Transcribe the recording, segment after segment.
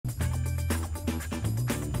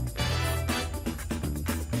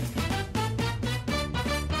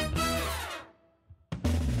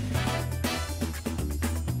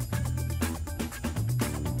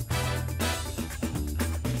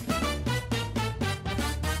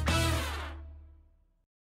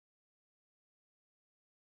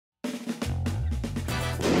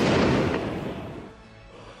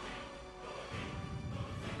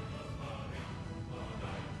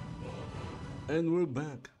And we're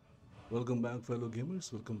back. Welcome back, fellow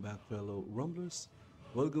gamers. Welcome back, fellow rumblers.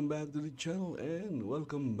 Welcome back to the channel, and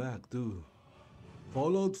welcome back to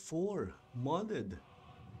Fallout 4 modded.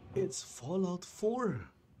 It's Fallout 4.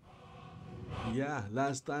 Yeah,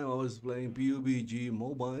 last time I was playing PUBG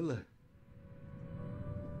Mobile.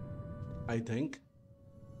 I think,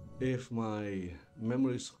 if my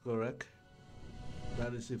memory is correct,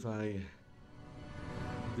 that is if I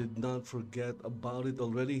did not forget about it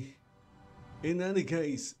already. In any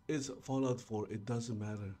case, it's Fallout 4. It doesn't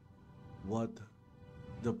matter what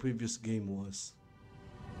the previous game was.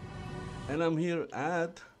 And I'm here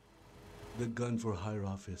at the Gun for Hire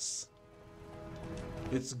office.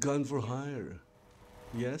 It's gun for hire.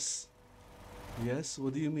 Yes? Yes?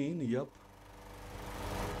 What do you mean? Yup.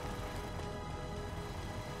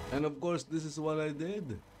 And of course, this is what I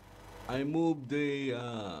did. I moved the,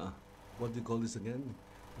 what do you call this again?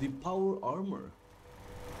 The power armor.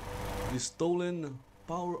 The stolen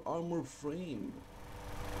power armor frame.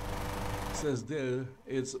 It says there,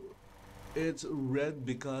 it's red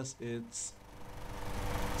because it's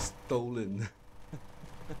stolen.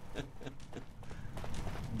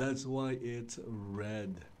 That's why it's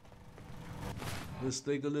red. Let's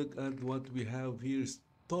take a look at what we have here.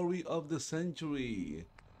 Story of the century.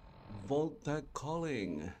 Vault-Tec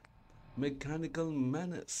calling. Mechanical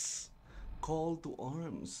menace. Call to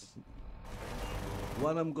arms.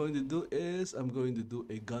 What I'm going to do is I'm going to do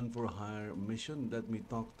a gun for hire mission. Let me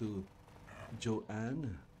talk to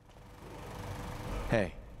Joanne.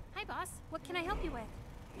 Hey, Hi, boss. What can I help you with?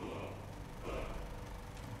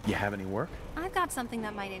 you have any work? I've got something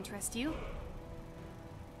that might interest you.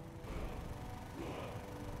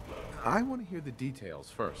 I want to hear the details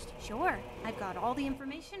first. Sure. I've got all the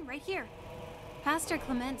information right here. Pastor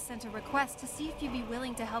Clement sent a request to see if you'd be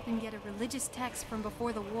willing to help him get a religious text from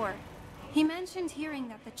before the war. He mentioned hearing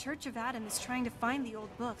that the Church of Adam is trying to find the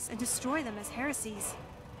old books and destroy them as heresies.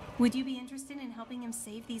 Would you be interested in helping him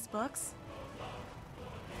save these books?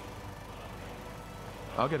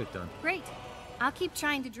 I'll get it done. Great. I'll keep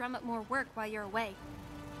trying to drum up more work while you're away.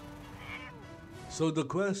 So the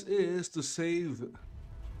quest is to save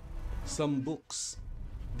some books.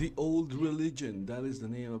 The Old Religion, that is the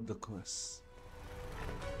name of the quest.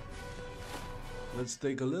 Let's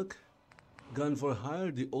take a look. Gun for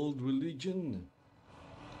hire, the Old Religion.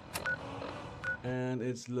 And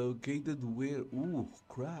it's located where? Ooh,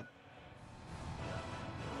 crap.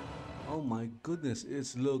 Oh my goodness,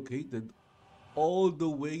 it's located all the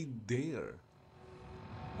way there.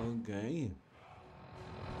 Okay.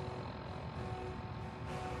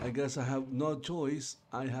 I guess I have no choice.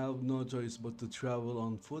 I have no choice but to travel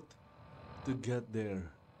on foot to get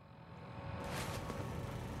there.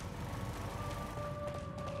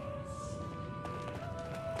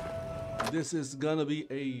 This is gonna be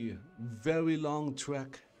a very long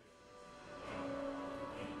trek.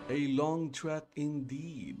 A long trek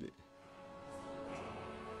indeed.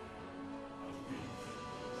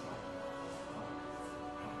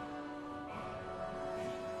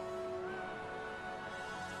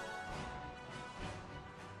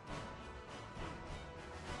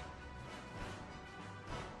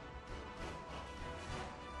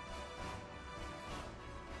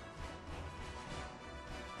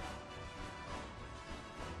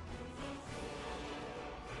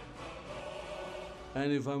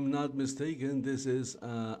 And if I'm not mistaken, this is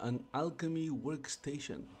an alchemy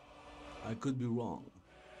workstation. I could be wrong.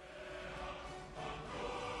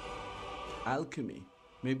 Alchemy.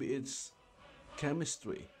 Maybe it's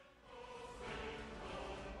chemistry.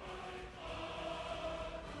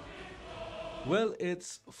 Well,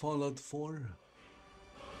 it's Fallout 4.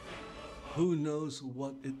 Who knows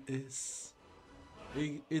what it is?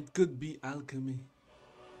 It could be alchemy.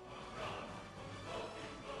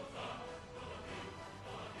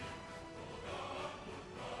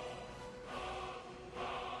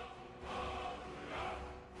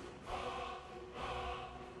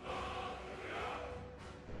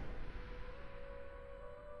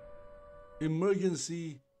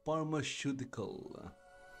 Emergency pharmaceutical.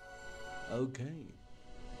 Okay.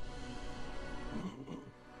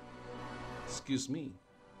 Excuse me.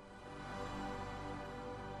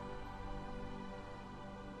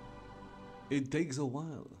 It takes a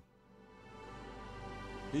while.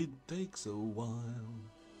 It takes a while.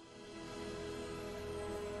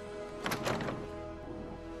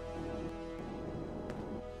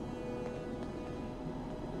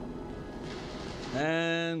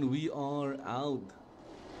 And we are out.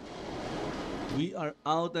 We are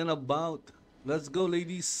out and about. Let's go,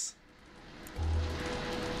 ladies.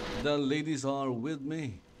 The ladies are with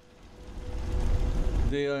me.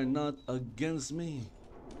 They are not against me.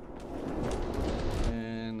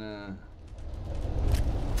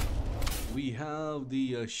 have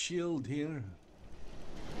the shield here.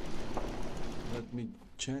 Let me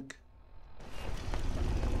check.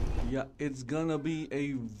 Yeah, it's gonna be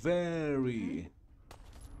a very...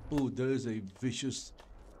 Oh, there is a vicious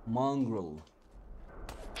mongrel.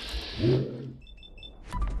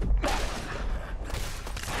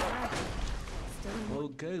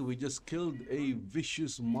 Okay, we just killed a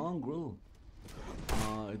vicious mongrel.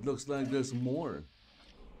 It looks like there's more.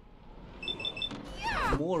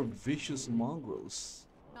 More vicious mongrels.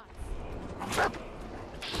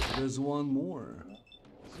 There's one more.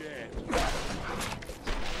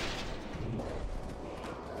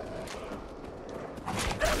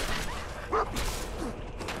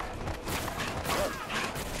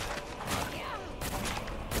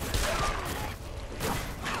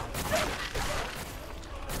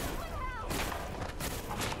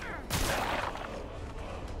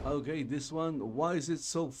 Okay, this one, why is it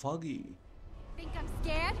so foggy? Think I'm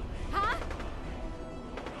scared? Huh?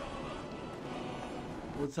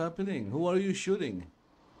 What's happening? Who are you shooting?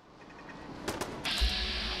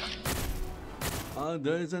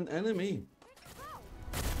 There is an enemy.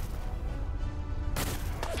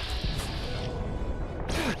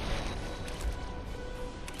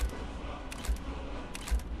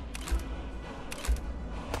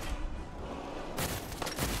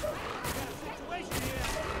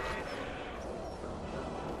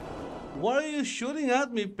 Why are you shooting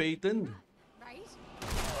at me, Peyton? Right?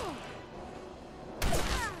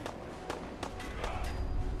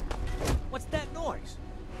 What's that noise?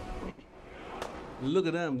 Look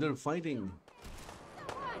at them, they're fighting.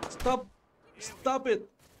 Stop! Stop it!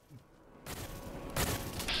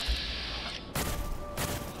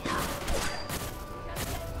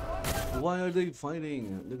 Why are they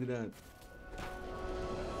fighting? Look at that.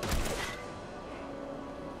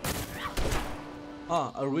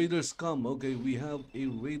 Ah, a raider scum. Okay, we have a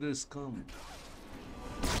raider scum.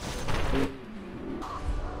 Kill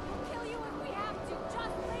you if we have to.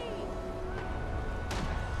 Just leave.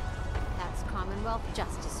 That's Commonwealth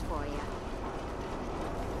justice for you.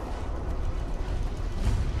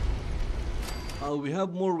 We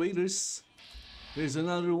have more raiders. There's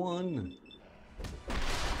another one.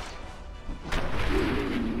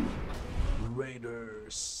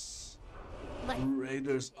 Raiders.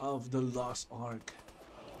 Raiders of the Lost Ark.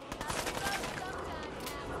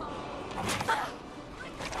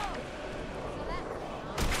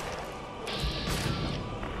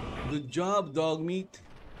 Good job, dog meat.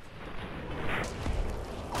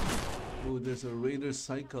 Oh, there's a Raider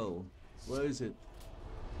Psycho. Where is it?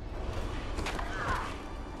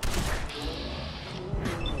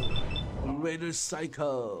 Raider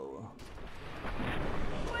Psycho.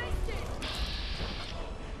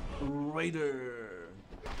 Raider.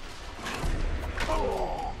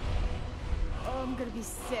 Oh, I'm gonna be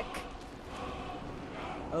sick.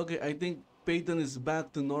 Okay, I think Peyton is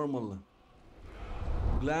back to normal.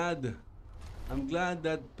 I'm glad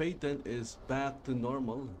that Peyton is back to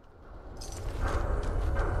normal.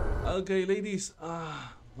 Okay, ladies,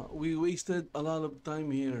 we wasted a lot of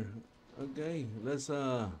time here. Okay, let's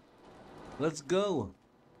go.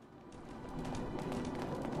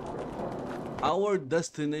 Our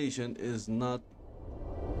destination is not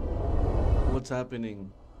what's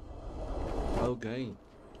happening. Okay.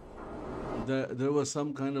 There was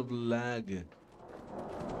some kind of lag.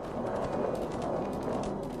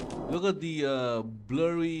 Look at the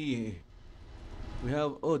blurry. We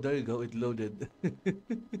have, oh, there you go, it loaded.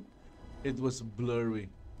 It was blurry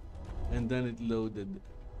and then it loaded.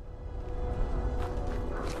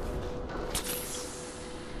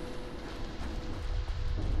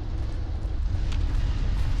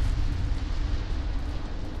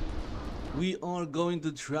 We are going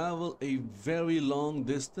to travel a very long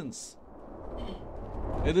distance.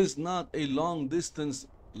 It is not a long distance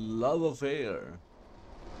love affair.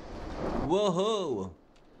 Whoa!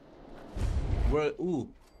 Where? Ooh.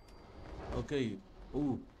 Okay.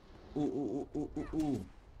 Ooh. Ooh.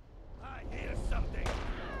 I hear something.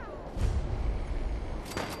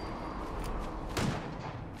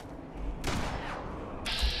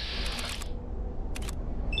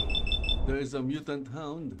 There is a mutant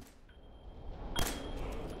hound.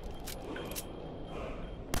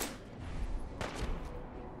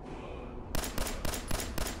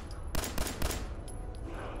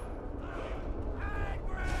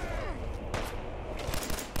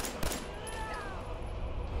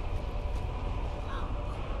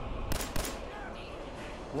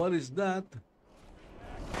 What is that?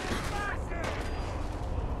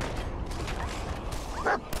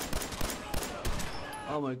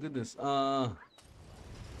 Oh my goodness. I'm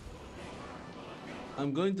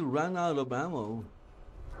going to run out of ammo.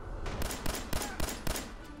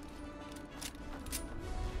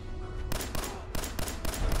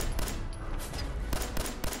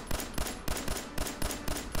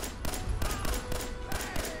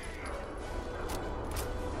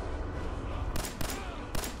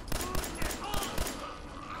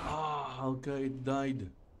 Okay, it died.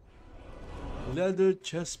 Leather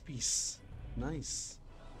chest piece. Nice.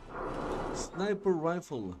 Sniper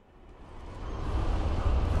rifle.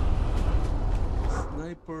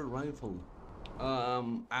 Sniper rifle.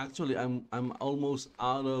 Actually, I'm almost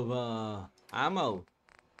out of ammo.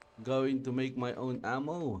 Going to make my own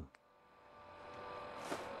ammo.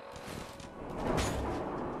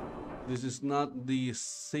 This is not the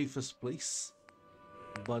safest place,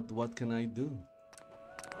 but what can I do?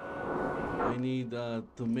 I need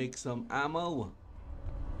to make some ammo.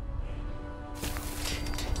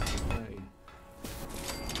 Okay.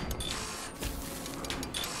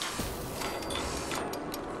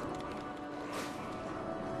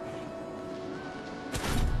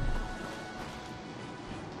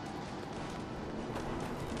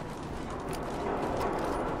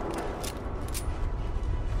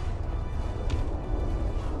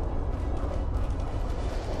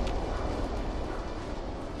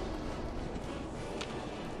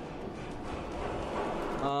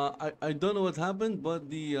 I don't know what happened, but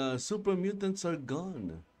the super mutants are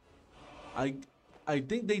gone. I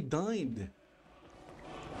think they died.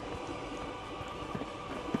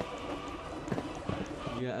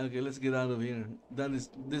 Yeah, okay, let's get out of here.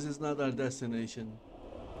 This is not our destination.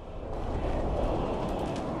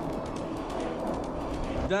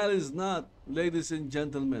 That is not, ladies and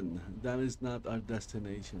gentlemen, that is not our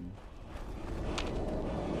destination.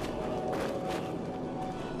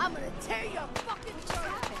 I'm gonna tear your fucking shirt.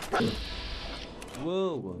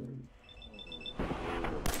 Whoa.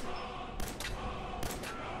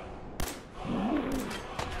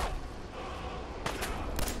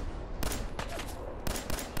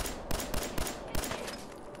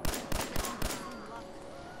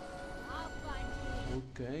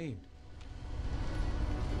 Okay.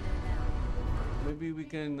 Maybe we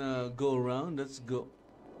can go around. Let's go.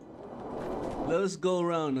 Let's go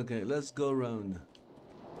around. Okay, let's go around.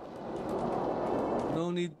 No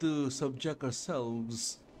need to subject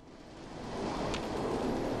ourselves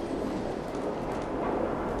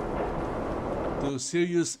to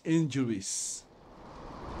serious injuries.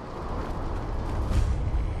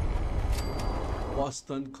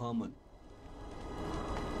 Boston Common.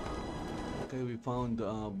 Okay, we found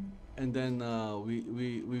and then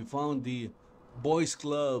we found the boys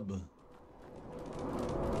club.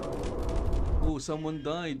 Oh, someone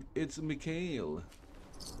died. It's Mikhail.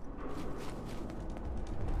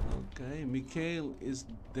 Okay, Mikhail is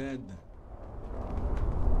dead.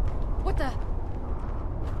 What the?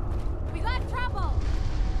 We got trouble!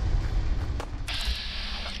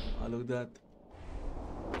 Oh, look at that.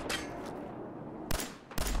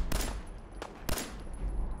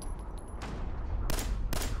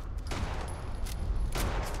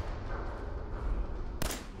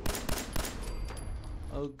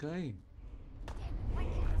 Okay. Why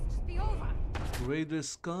can't this just be over?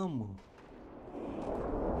 Raiders come.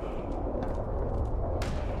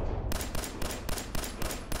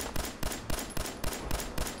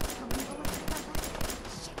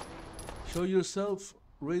 Show yourself,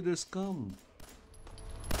 Raiders come.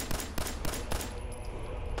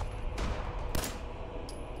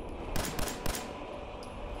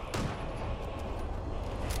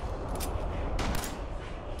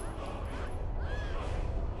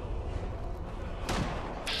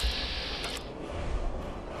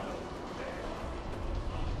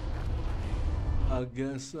 I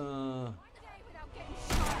guess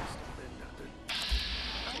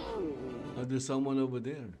there's someone over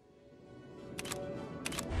there.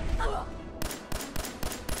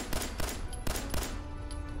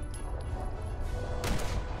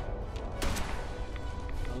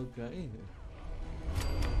 Okay.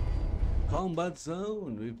 Combat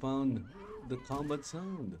zone. We found the combat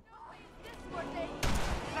zone.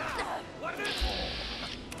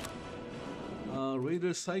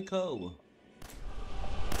 Raider Psycho.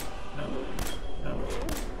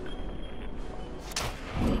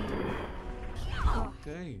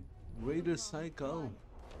 Okay. Raider Psycho.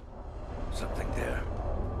 Something there.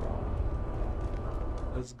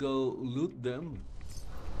 Let's go loot them.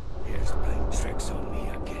 Here's playing tricks on me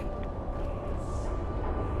again.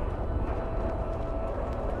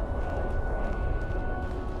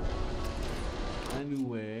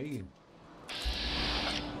 Anyway.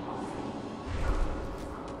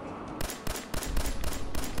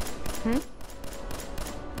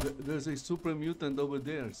 There's a super mutant over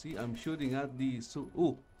there. See, I'm shooting at the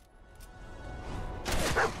ooh.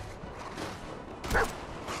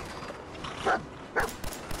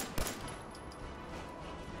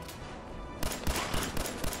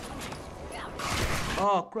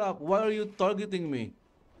 Oh crap, why are you targeting me?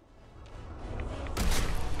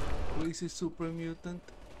 Crazy super mutant.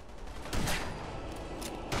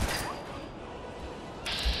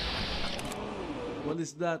 What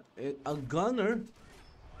is that? A gunner?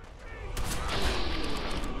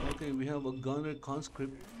 Okay, we have a gunner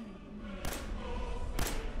conscript.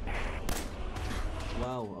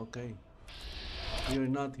 Wow, okay. You're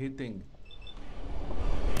not hitting.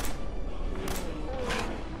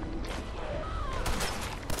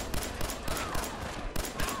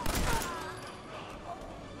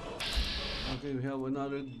 Okay, we have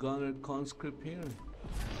another gunner conscript here.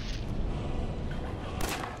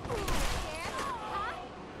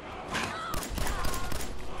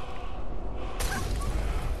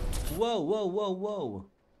 Whoa, whoa, whoa, whoa.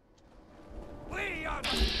 We are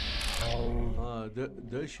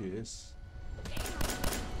There she is.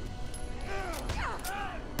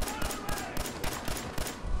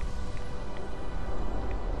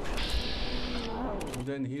 And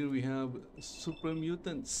then here we have super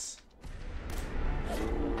mutants.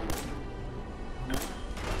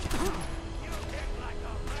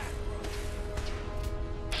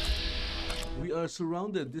 We are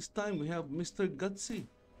surrounded. This time we have Mr. Gutsy.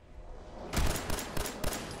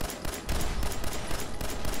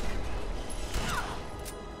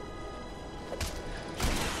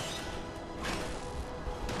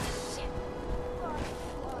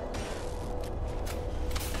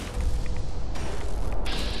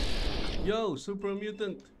 Yo, super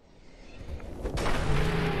mutant.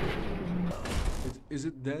 Is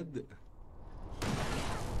it dead?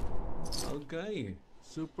 Okay,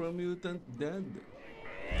 super mutant dead.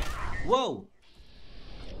 Whoa!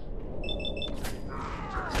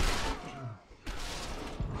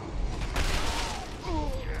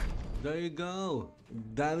 There you go.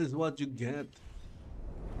 That is what you get.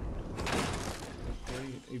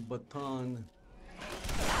 Okay, a baton.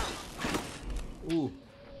 Ooh,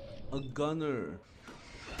 a gunner.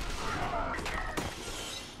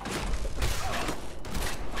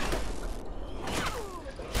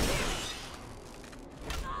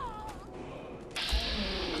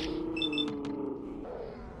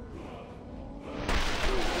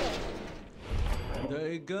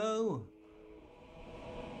 There you go.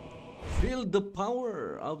 Feel the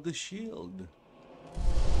power of the shield.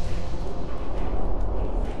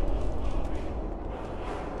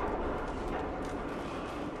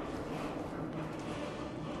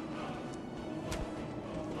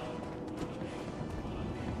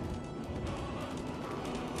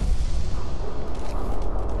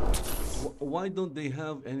 Why don't they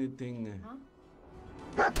have anything?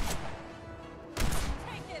 Take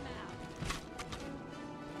him out.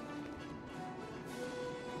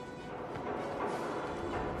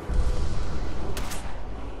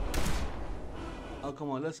 Oh,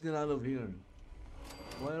 come on, let's get out of here.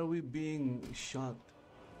 Why are we being shot?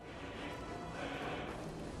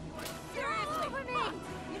 Seriously,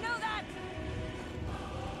 you know that.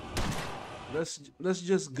 Let's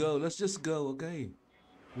just go. Let's just go, okay?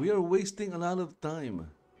 We are wasting a lot of time.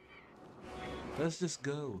 Let's just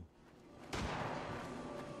go.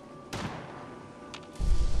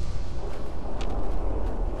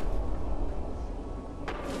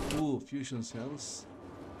 Ooh, fusion cells.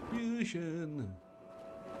 Fusion.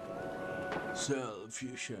 Cell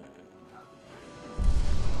fusion.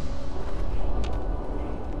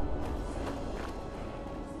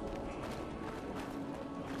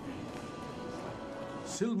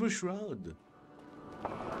 Silver Shroud.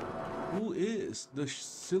 Who is the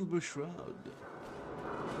Silver Shroud?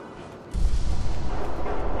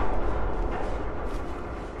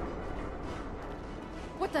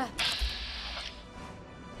 What the?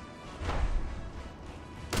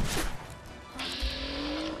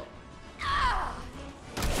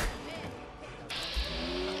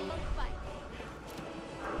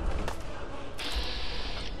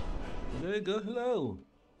 There you go, hello.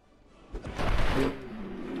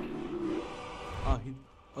 Ah, he...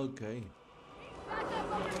 Okay.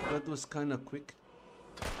 That was kind of quick.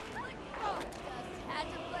 Had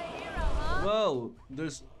to play hero, huh? Wow,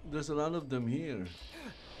 there's a lot of them here.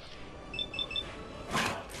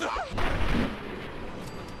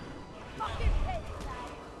 Fucking pay that.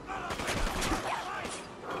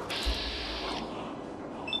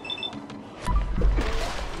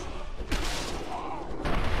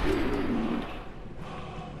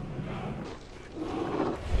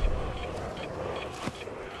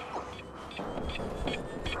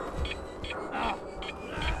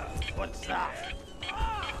 What's that?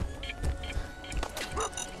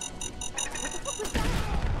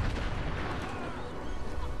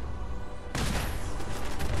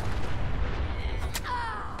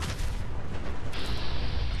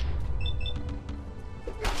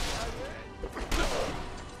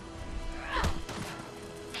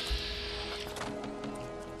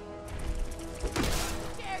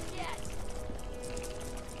 Scared yet?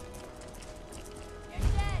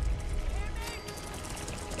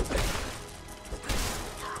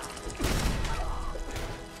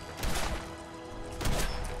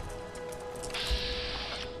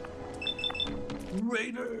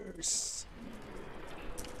 Raiders!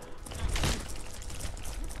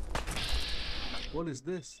 What is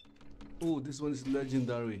this? Oh, this one is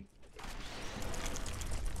legendary.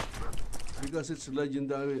 Because it's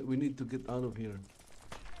legendary, we need to get out of here.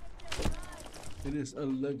 It is a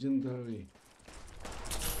legendary.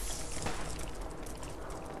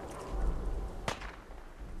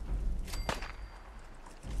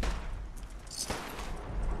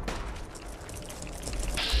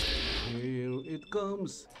 Here it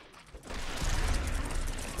comes.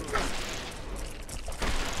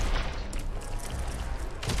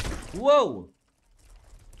 Whoa!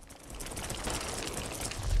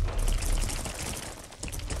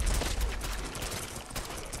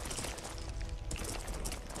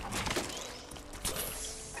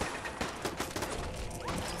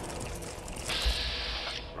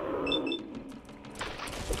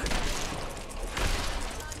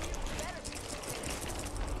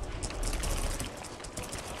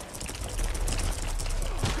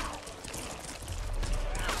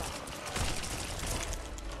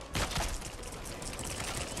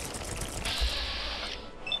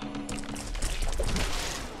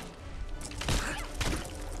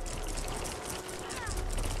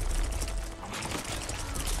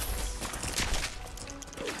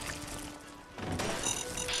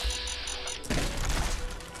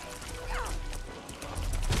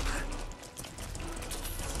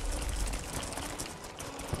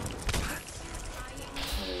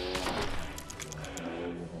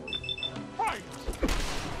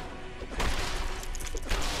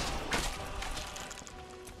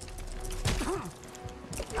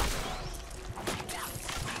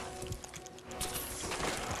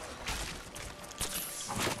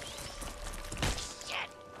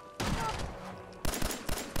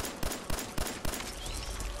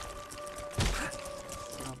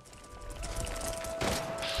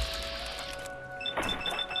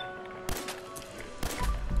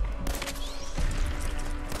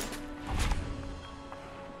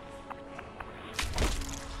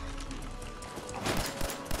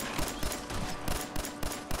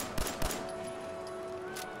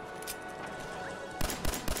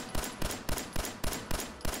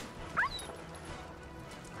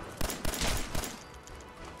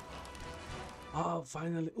 Oh,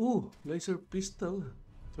 finally. Ooh, laser pistol.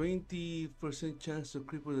 20% chance to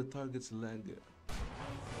cripple the target's leg.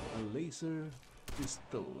 A laser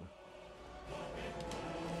pistol.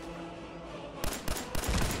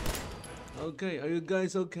 Okay, are you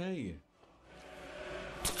guys okay?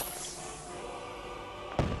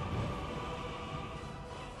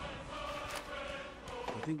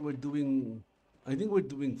 I think we're doing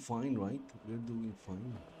fine, right? We're doing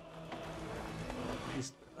fine.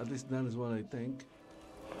 At least that is what I think.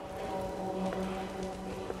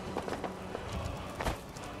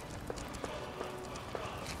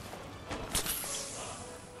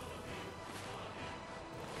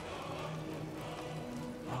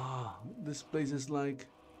 Ah, this place is like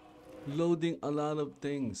loading a lot of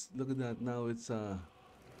things. Look at that. Now it's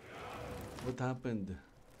what happened?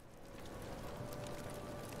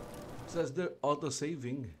 It says they're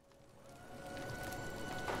auto-saving.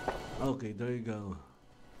 Okay, there you go.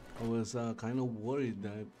 I was kind of worried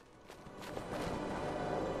that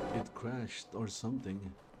it crashed or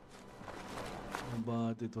something,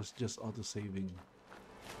 but it was just auto-saving.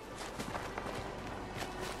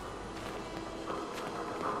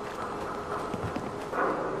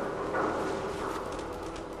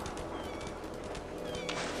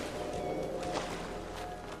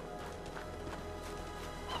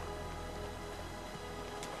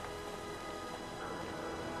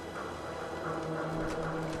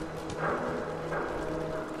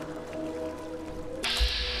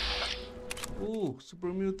 Ooh,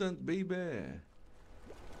 super mutant baby.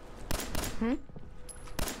 Hmm?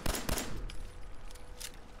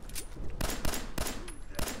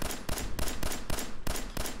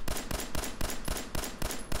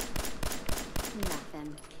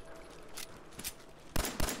 Nothing.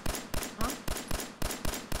 Huh?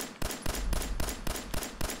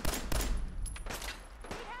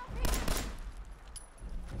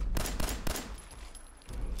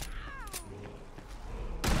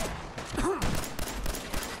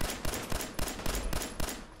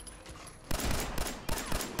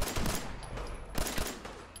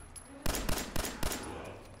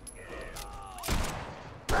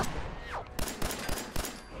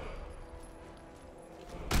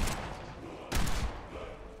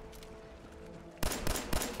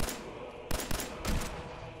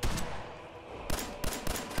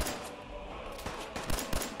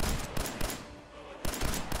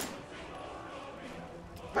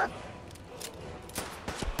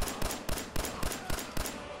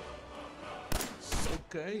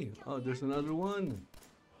 Okay. Oh, there's another one.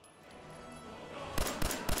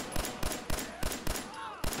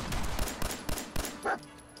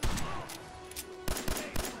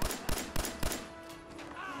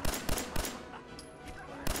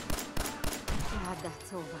 Glad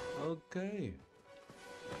that's over. Okay.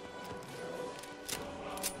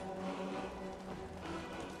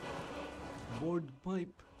 Board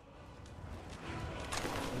pipe.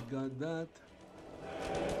 I got that.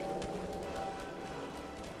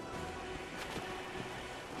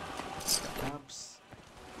 Caps.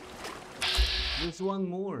 There's one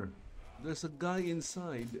more. There's a guy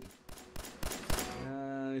inside.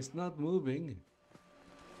 It's not moving.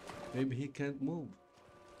 Maybe he can't move.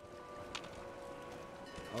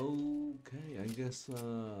 Okay, I guess look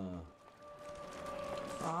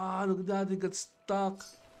at that, he got stuck.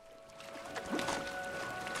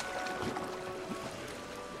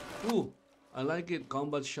 Ooh, I like it,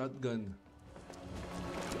 combat shotgun.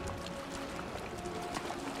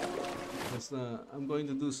 Yes, I'm going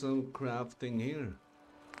to do some crafting here.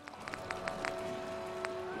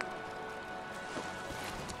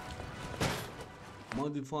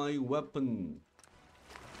 Modify weapon.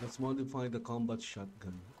 Let's modify the combat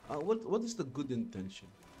shotgun. What is the good intention?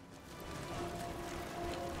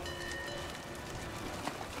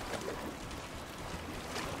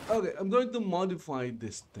 Okay, I'm going to modify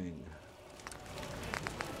this thing.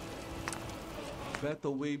 Beta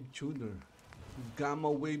wave tuner. Gamma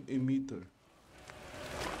wave emitter.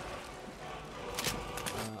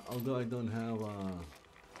 Although I don't have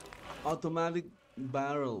automatic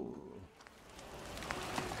barrel.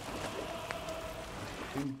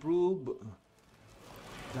 Improve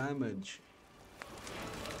damage.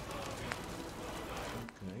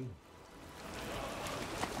 Okay.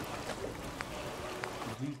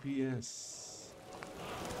 DPS.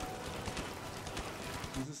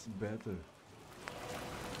 This is better.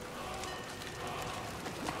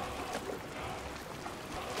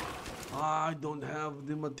 I don't have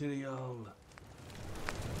the material.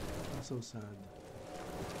 I'm so sad.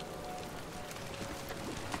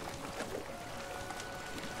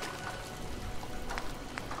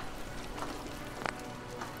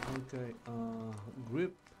 Okay,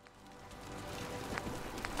 grip.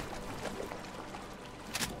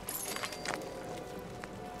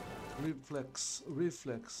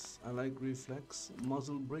 Reflex. I like reflex.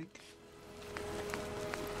 Muzzle brake.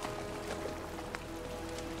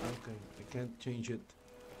 Okay, I can't change it,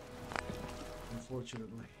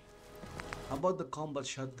 unfortunately. How about the combat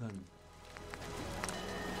shotgun?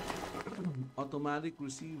 Automatic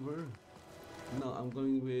receiver. No, I'm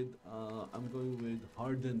going with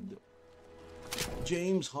hardened.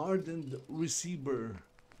 James hardened receiver.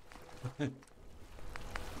 Okay,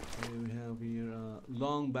 we have here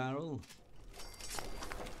long barrel.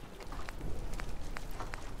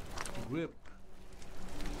 Grip.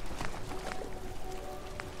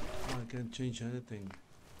 Oh, I can't change anything.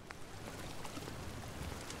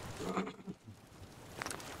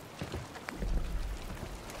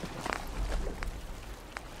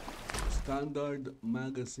 Standard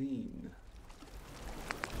magazine.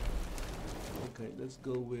 Okay, let's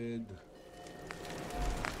go with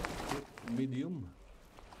medium.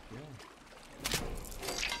 Yeah.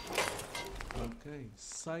 Okay,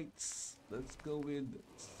 sights. Let's go with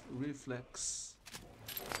reflex.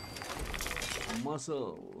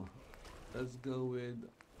 Muzzle. Let's go with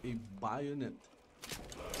a bayonet.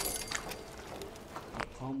 A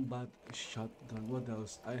combat shotgun. What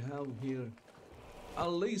else? I have here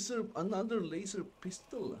another laser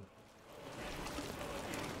pistol.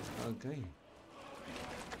 Okay.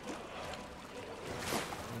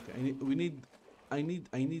 Okay, I need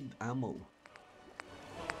ammo.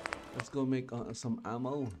 Let's go make some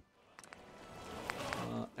ammo.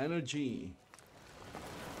 Energy.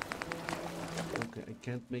 Okay, I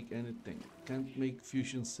can't make anything. Can't make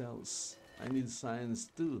fusion cells. I need science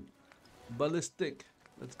too. Ballistic.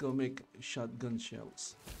 Let's go make shotgun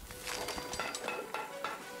shells.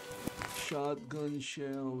 Shotgun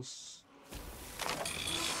shells.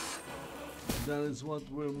 That is what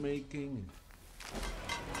we're making.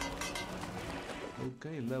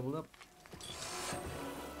 Okay, level up.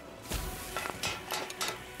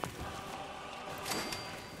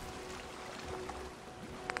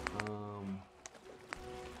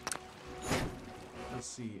 Let's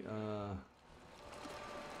see.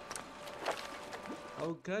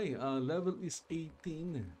 Okay, level is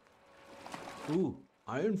 18. Ooh,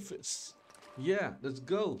 Iron Fist. Yeah, let's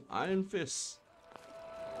go. Iron Fist.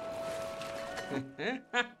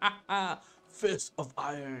 Fist of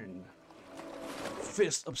iron.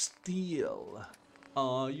 Fist of steel.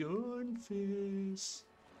 Iron Fist.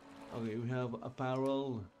 Okay, we have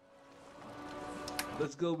apparel.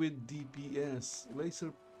 Let's go with DPS.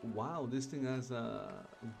 Laser. Wow, this thing has a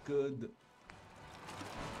good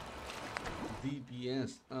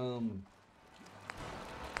DPS.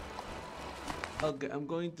 Okay, I'm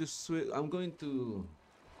going to switch. I'm going to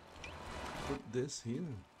put this here.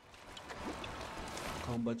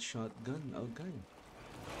 Combat shotgun. Okay,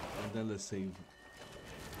 and then let's save.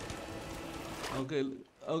 Okay,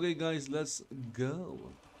 okay, guys, let's go.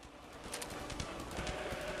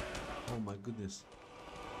 Oh my goodness,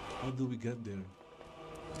 how do we get there?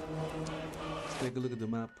 Let's take a look at the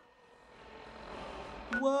map.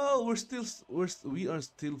 Whoa, we are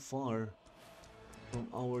still far from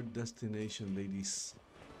our destination, ladies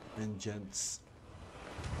and gents.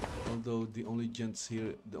 Although the only gent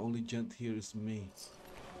here is me.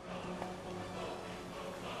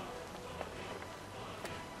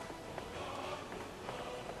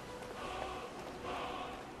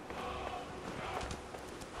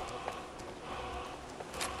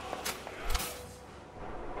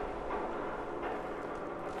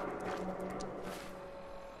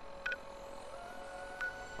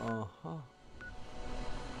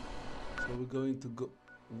 So we're going to go.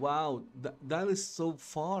 Wow, that is so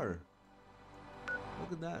far.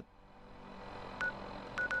 Look at that.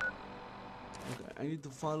 Okay, I need to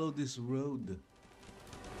follow this road.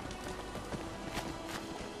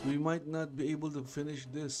 We might not be able to finish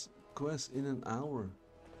this quest in an hour.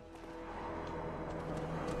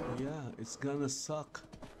 Yeah, it's gonna suck.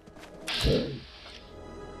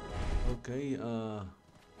 Okay,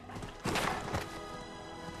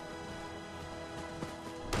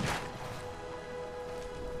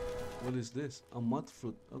 what is this? A mud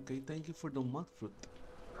fruit. Okay, thank you for the mud fruit.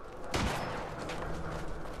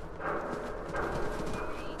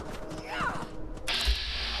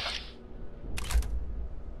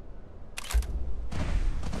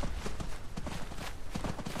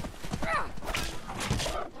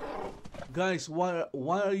 Guys, why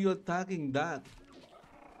are you attacking that?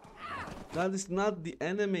 That is not the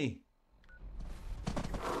enemy.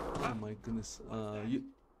 Oh my goodness. You.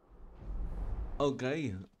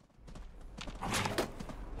 Okay.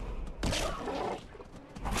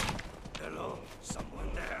 Hello, someone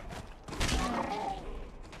there?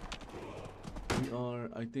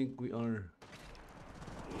 I think we are.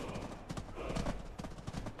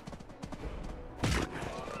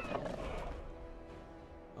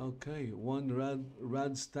 Okay, one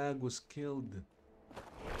rad stag was killed.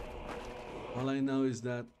 All I know is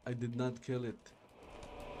that I did not kill it.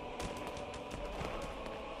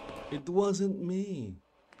 It wasn't me.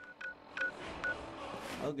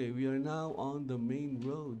 Okay, we are now on the main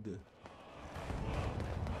road.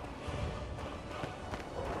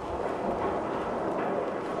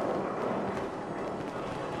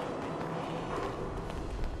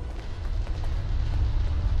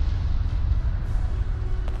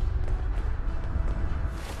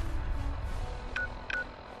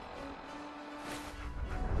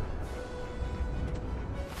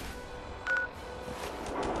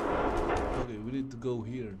 To go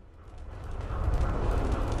here.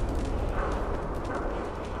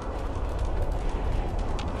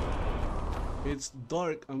 It's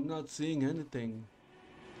dark. I'm not seeing anything.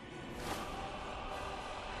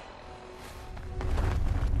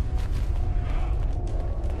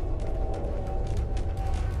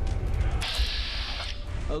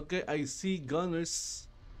 Okay, I see gunners.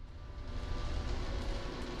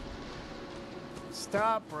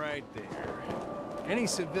 Stop right there. Any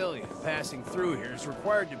civilian passing through here is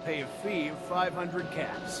required to pay a fee of 500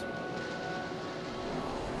 caps.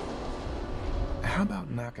 How about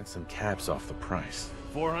knocking some caps off the price?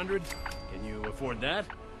 400? Can you afford that?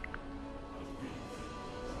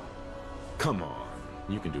 Come on,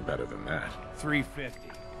 you can do better than that. 350.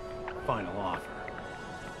 Final offer.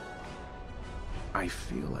 I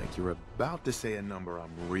feel like you're about to say a number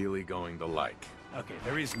I'm really going to like. Okay,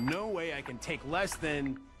 there is no way I can take less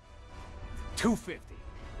than 250.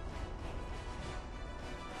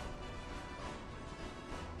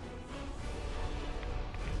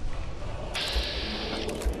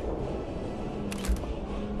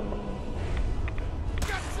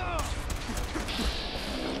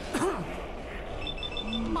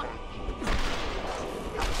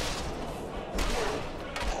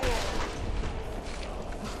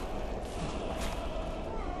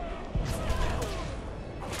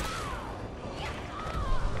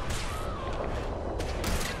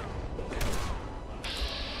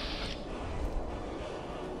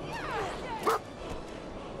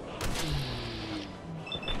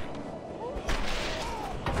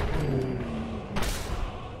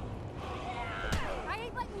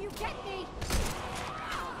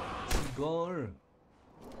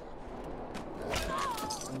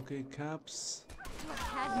 Okay, caps. You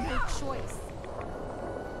had no choice.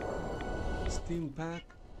 Steam pack.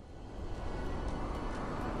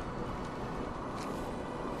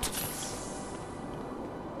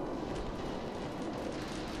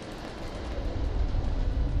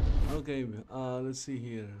 Okay, let's see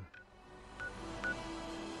here.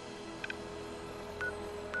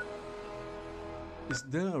 Is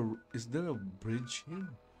there a bridge here?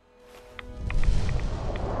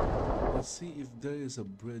 Let's see if there is a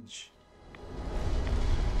bridge.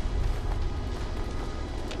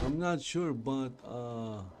 I'm not sure, but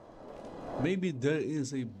maybe there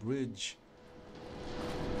is a bridge.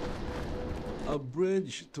 A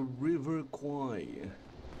bridge to River Kwai.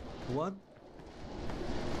 What?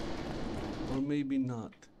 Or maybe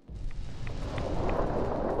not.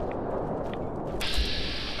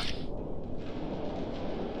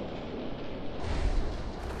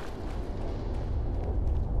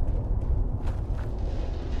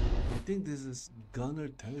 I think this is Gunner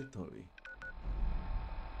territory.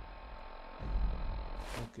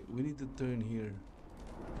 Okay, we need to turn here.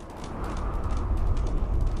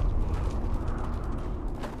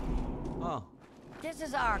 Ah, This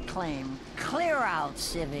is our claim. Clear out,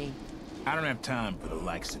 Civvy. I don't have time for the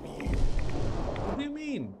likes of you. what do you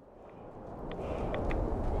mean?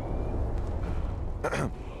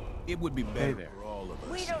 It would be better there. for all of us.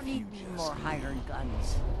 We don't if need you any just more hired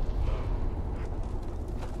guns.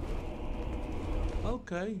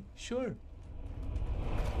 Okay, sure.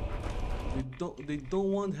 They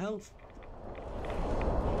don't want help.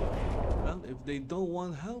 Well, if they don't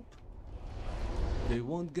want help, they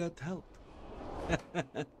won't get help.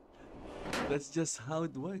 That's just how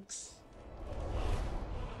it works.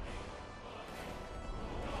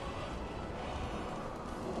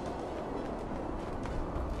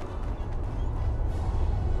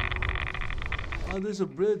 Oh, there's a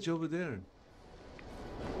bridge over there.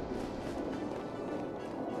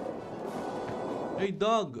 Hey,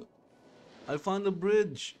 dog. I found a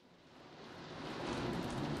bridge.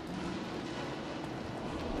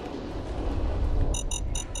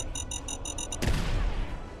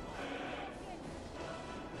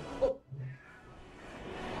 Oh.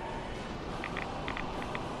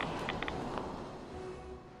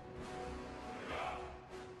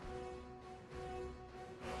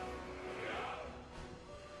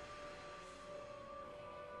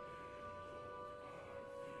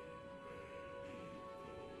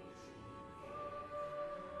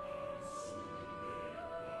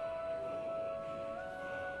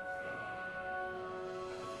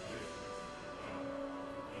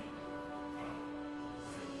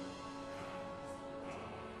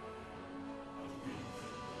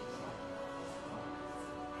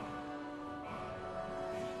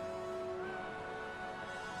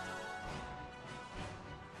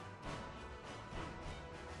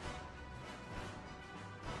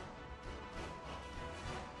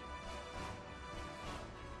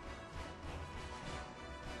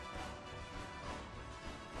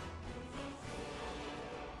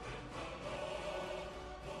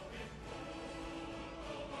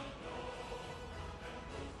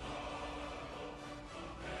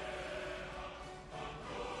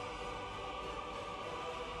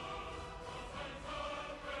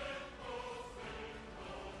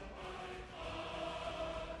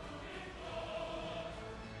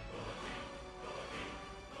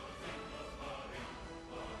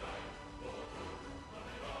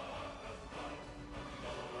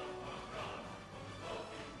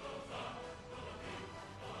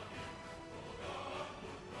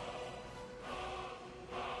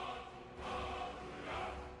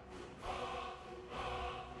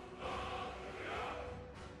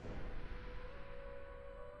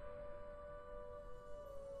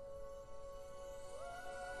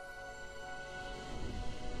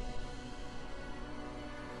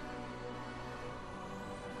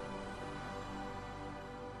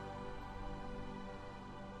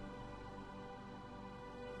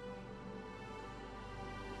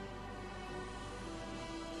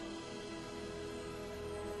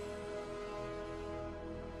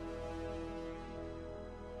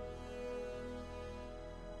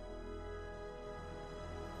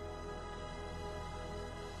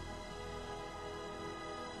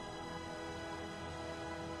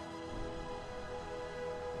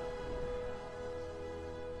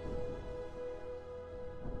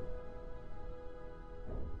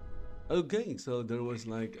 Okay, so there was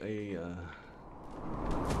like an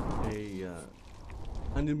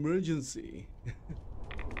emergency.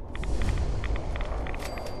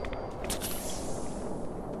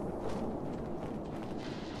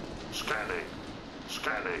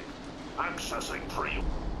 Scanning. Accessing pre.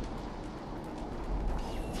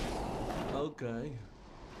 Okay.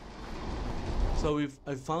 So if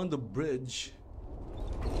I found the bridge,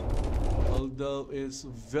 although it's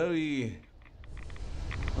very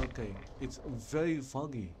okay, it's very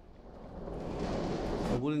foggy.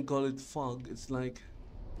 I wouldn't call it fog, it's like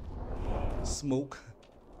smoke.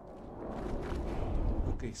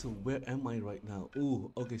 Okay, so where am I right now?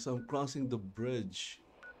 Ooh, okay, so I'm crossing the bridge.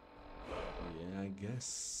 Yeah, I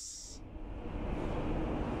guess.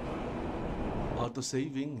 Auto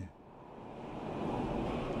saving.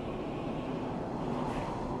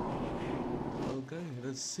 Okay,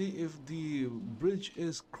 let's see if the bridge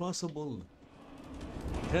is crossable.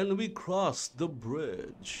 Can we cross the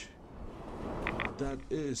bridge? That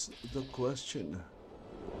is the question.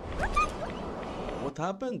 What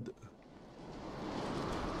happened?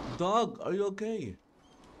 Dog, are you okay?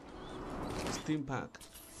 Steam pack.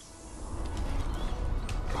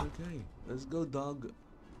 Okay, let's go, dog.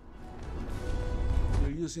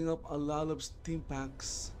 You're using up a lot of steam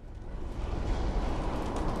packs.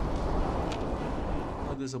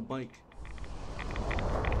 Oh, there's a bike.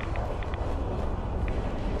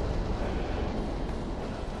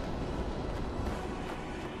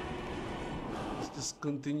 Let's just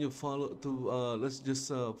continue let's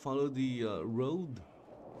just follow the road.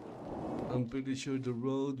 I'm pretty sure the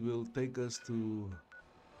road will take us to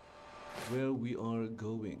where we are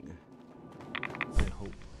going. I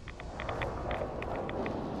hope.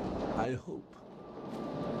 I hope.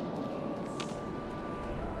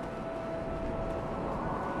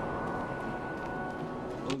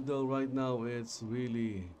 Although right now it's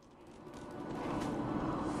really,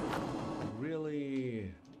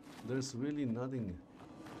 there's really nothing.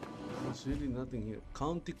 There's really nothing here.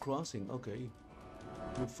 County crossing, okay.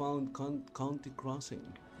 We found county crossing.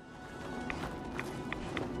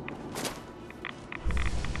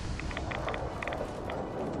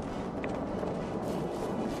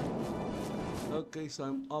 Okay, so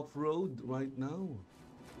I'm off-road right now.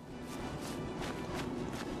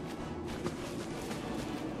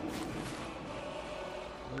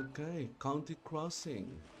 Okay, county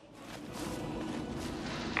crossing.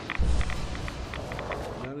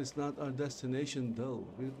 That is not our destination though.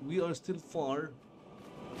 We are still far.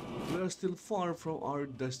 We are still far from our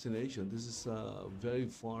destination. This is a very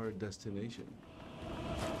far destination.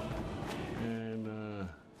 And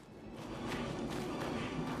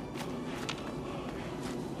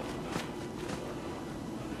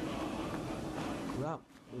crap,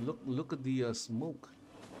 look at the smoke.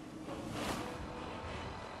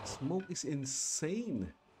 Smoke is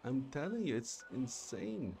insane. I'm telling you, it's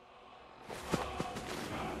insane.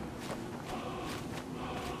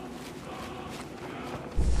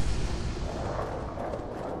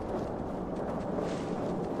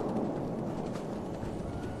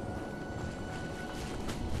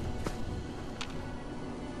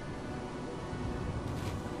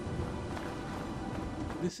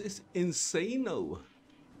 This is insano.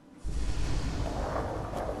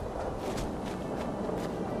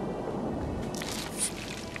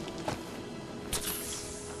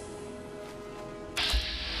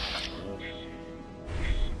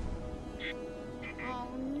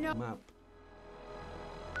 Oh no. Map.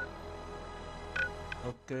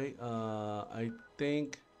 Okay, I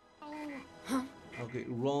think. Okay,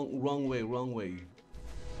 wrong way. Wrong way.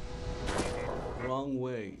 Wrong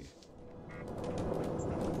way.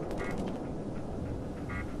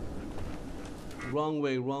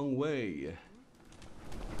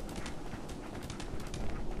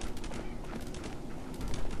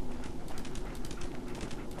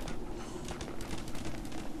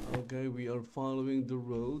 Okay, we are following the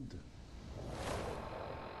road.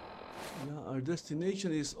 Yeah, our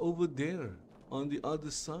destination is over there on the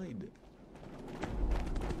other side.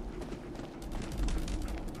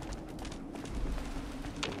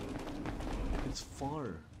 It's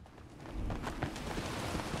far.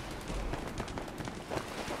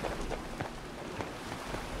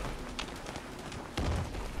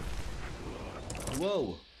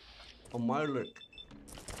 Whoa, a Mirelurk.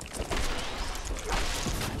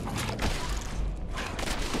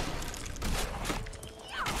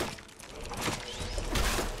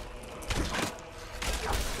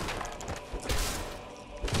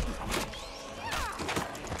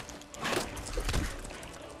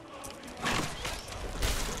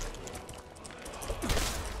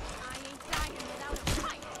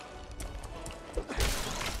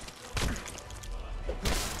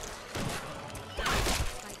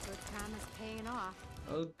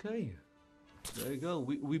 Okay, there you go.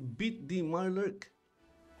 We beat the Mirelurk.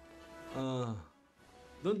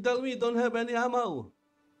 Don't tell me you don't have any ammo.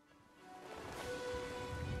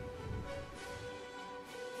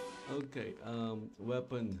 Okay,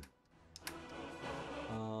 weapon.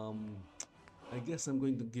 I guess I'm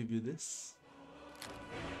going to give you this,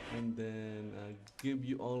 and then give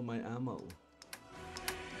you all my ammo.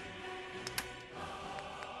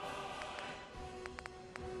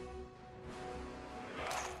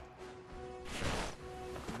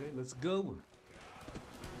 Okay, let's go.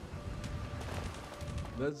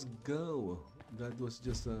 Let's go. That was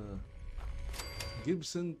just a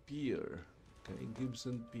Gibson Pier. Okay,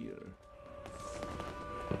 Gibson Pier.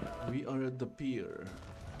 We are at the pier.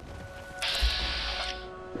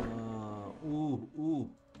 Ooh.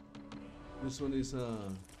 This one is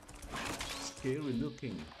scary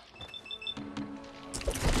looking.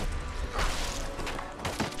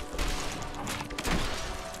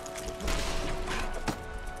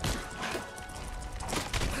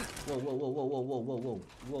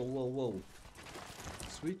 Whoa.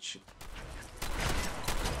 Switch.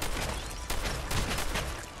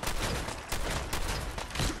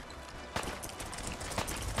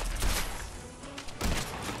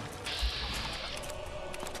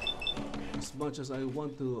 As much as I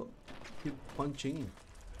want to keep punching.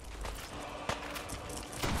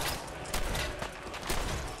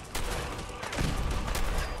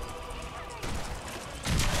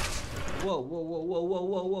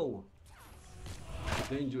 Whoa.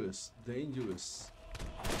 Dangerous.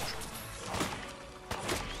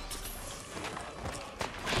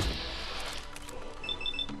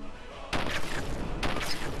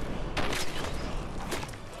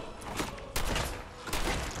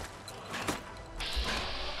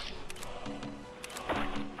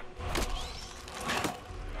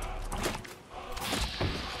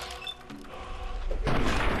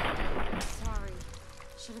 Sorry.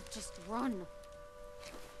 Should have just run.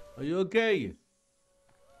 Are you okay?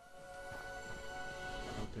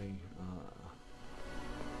 Okay.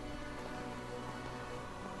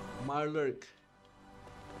 Marlurk.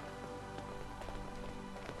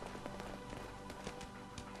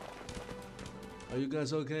 Are you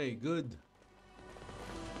guys okay? Good.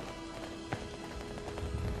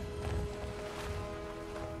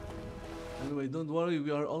 Anyway, don't worry,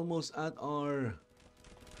 we are almost at our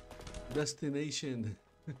destination.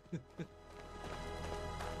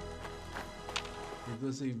 It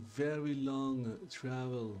was a very long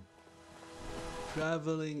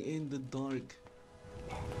traveling in the dark.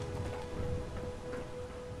 I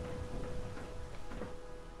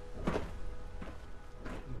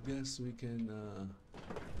guess we can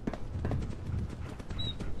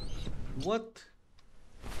what?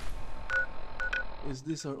 Is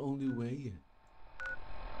this our only way?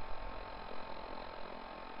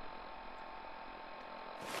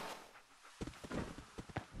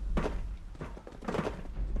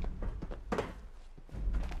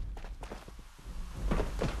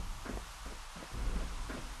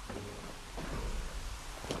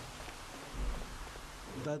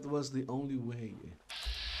 That was the only way.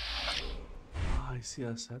 Ah, I see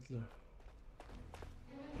a settler.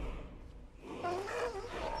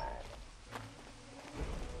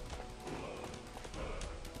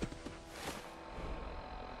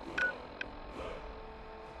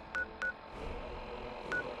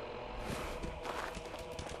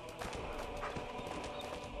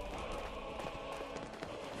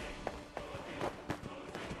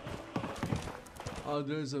 Oh,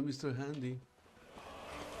 there's a Mr. Handy.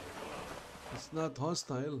 It's not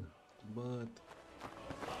hostile, but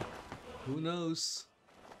who knows?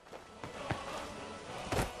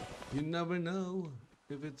 You never know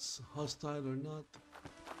if it's hostile or not.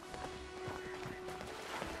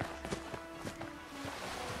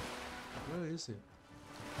 Where is it?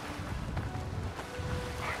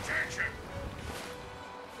 Attention!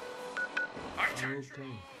 Attention!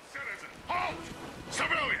 Okay. Citizen! Halt!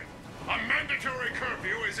 Civilian! A mandatory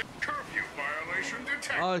curfew is a curfew violation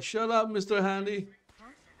detected. Oh, shut up, Mr. Handy.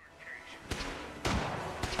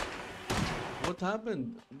 What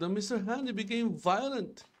happened? The Mr. Handy became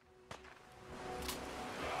violent.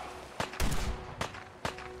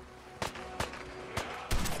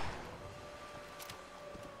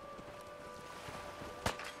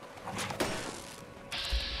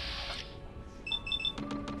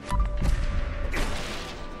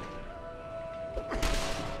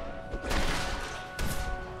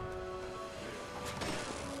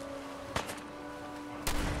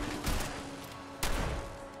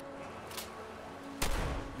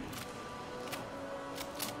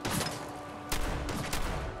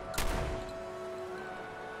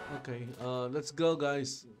 Okay, let's go,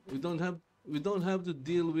 guys. We don't have to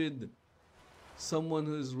deal with someone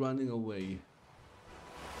who is running away.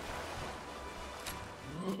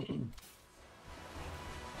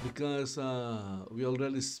 Because we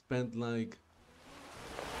already spent like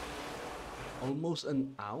almost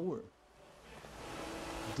an hour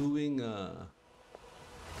doing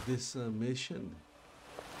this mission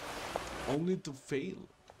only to fail.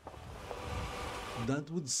 That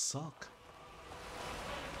would suck.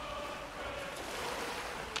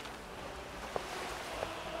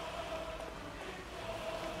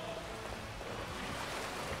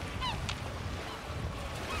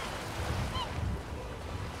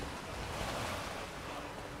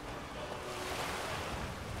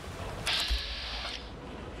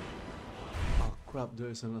 Oh crap,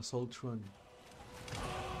 there's an assault run.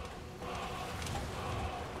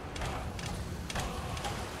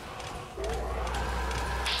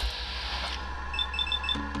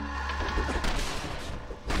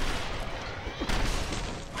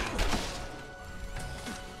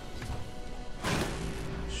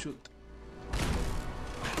 Shoot.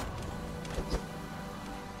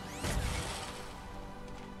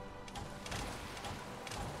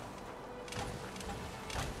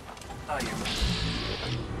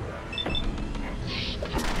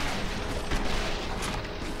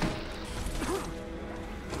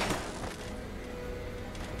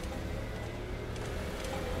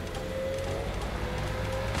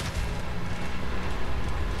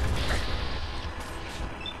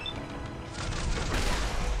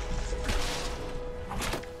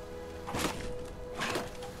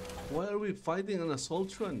 Why are we fighting an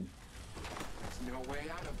assault run? There's no way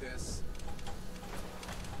out of this.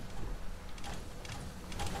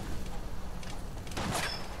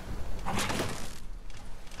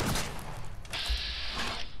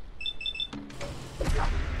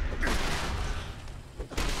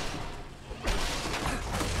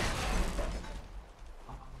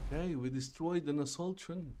 Okay, we destroyed an assault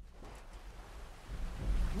run.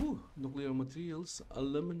 Ooh, nuclear materials,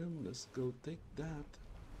 aluminum, let's go take that.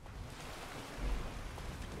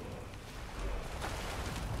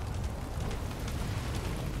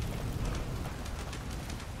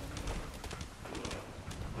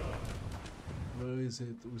 Where is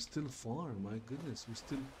it? We're still far, my goodness, we're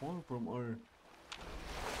still far from our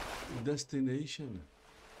destination.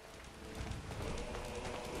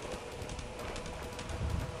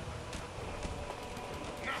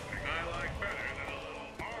 Nothing I like better than a little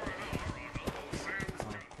R&R on Uncle Sam's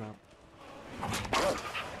Oh job. crap.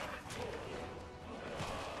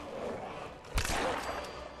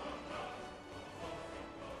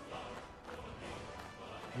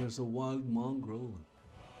 There's a wild mongrel.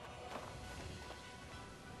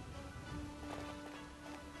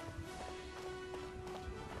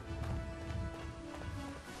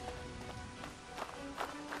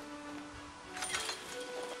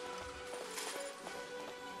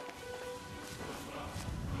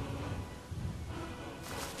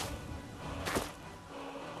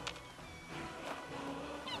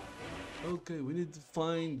 Okay, we need to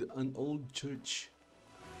find an old church.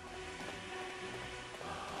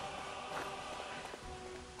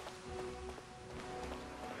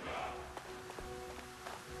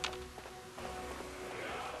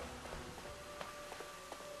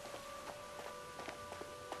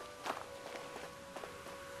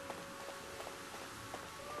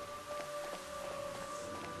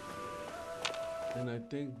 And I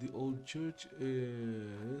think the old church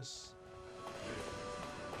is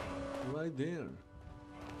right there.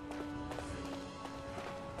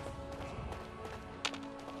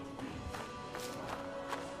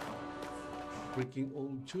 Freaking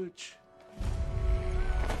old church.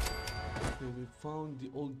 Okay, we found the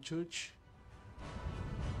old church.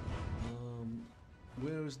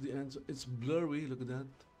 Where is the answer? It's blurry, look at that.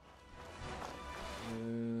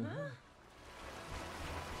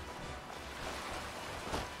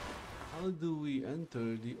 How do we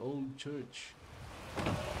enter the old church?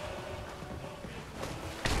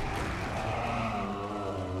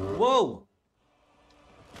 Whoa!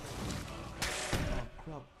 Oh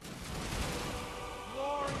crap.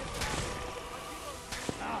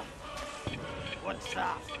 What's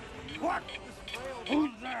that? What?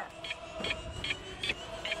 Who's there?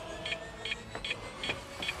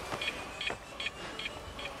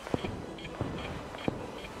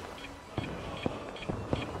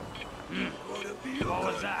 What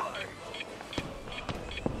was that?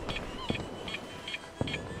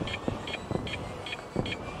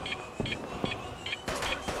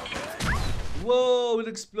 Whoa, it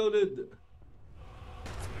exploded.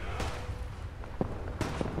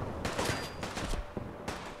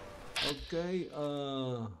 Okay,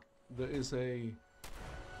 there is a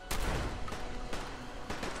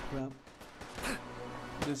crap.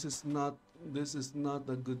 This is not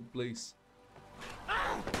a good place.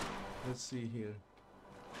 Let's see here.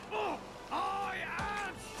 I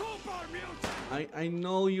am Super Mutant! I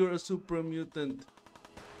know you're a super mutant.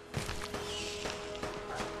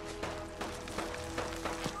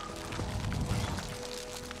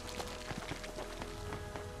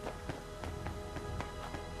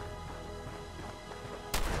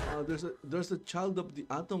 There's a child of the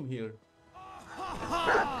atom here.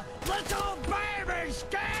 Little baby,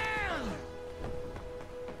 stand!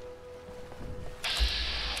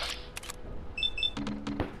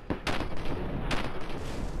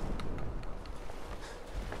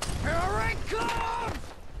 Here it comes!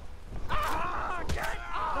 Ah, get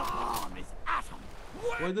off! Miss Atom!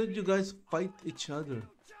 Why don't you guys fight each other?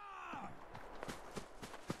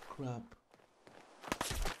 Crap.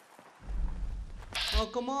 Oh,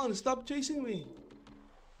 come on, stop chasing me.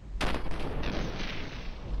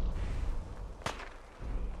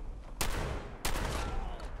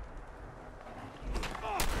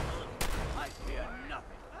 I fear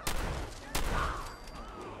nothing.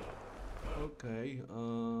 Okay,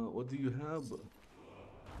 what do you have?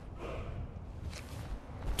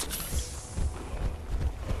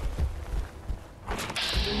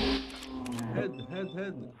 Head. You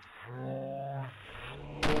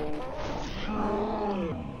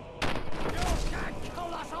can't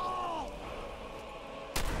kill us all!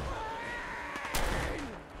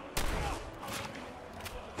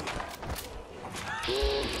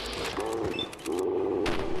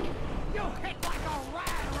 You hit like a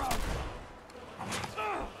rat rope!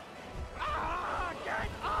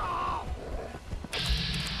 Get off!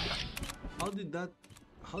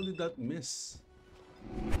 How did that miss?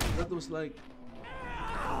 That was like,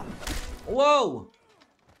 whoa!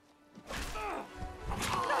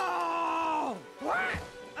 No! What?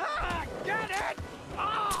 Get it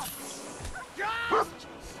off! Just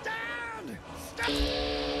stand!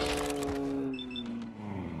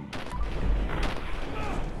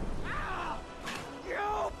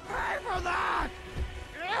 You pay for that!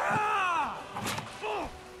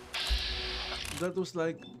 That was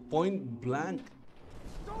like point blank.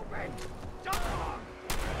 Stupid dog!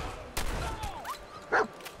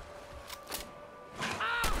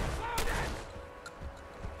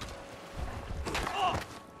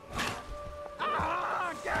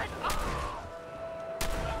 Get off!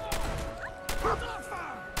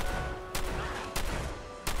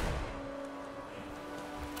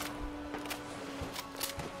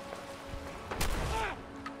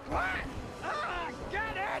 What?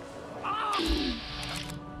 Get it off!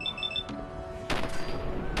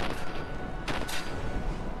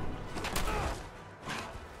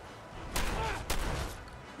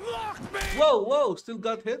 Lock me! Whoa, still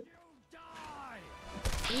got hit? Die!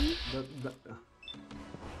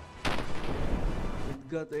 It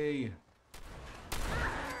got a...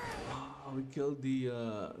 Wow, we killed the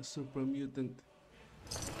super mutant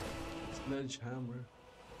sledgehammer.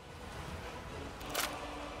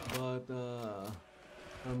 But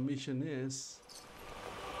our mission is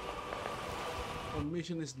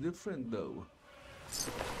different though.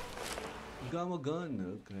 Gamma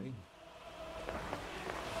gun, okay.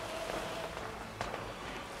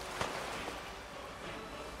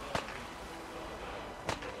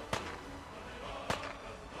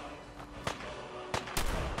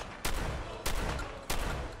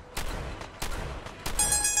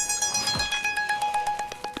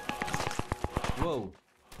 Whoa.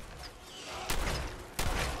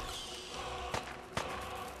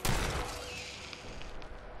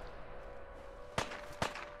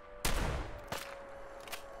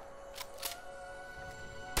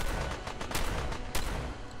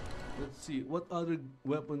 Let's see, what other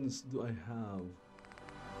weapons do I have?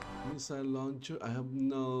 Missile launcher, I have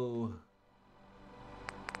no.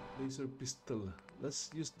 Laser pistol. Let's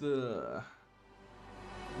use the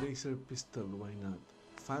laser pistol, why not?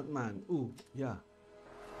 Fat Man, ooh, yeah.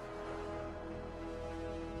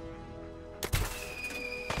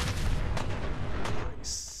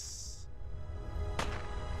 Nice.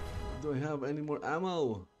 Do I have any more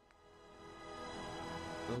ammo?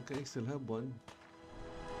 Okay, still have one.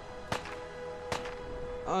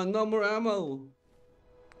 Ah, no more ammo.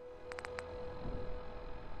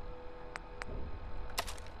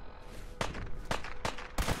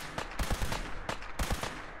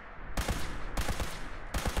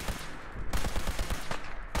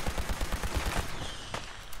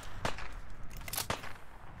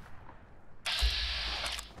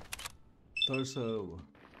 Torso.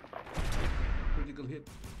 Critical hit.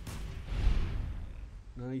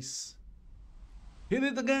 Nice. Hit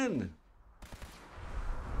it again.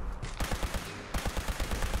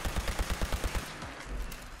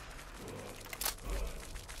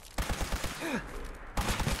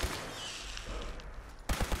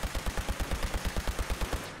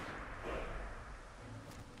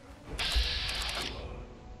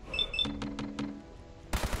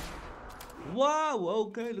 Wow,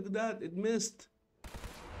 okay, look at that. It missed.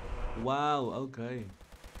 Wow, okay.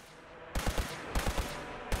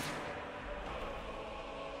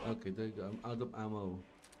 Okay, there you go. I'm out of ammo.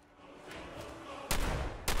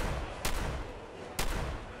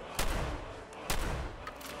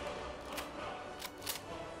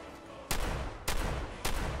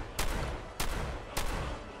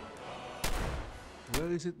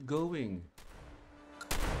 Where is it going?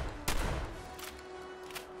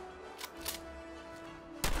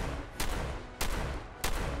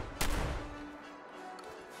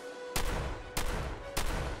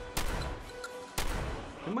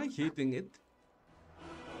 Am I hitting it?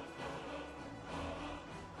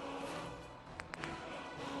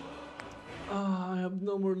 Ah, I have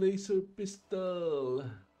no more laser pistol.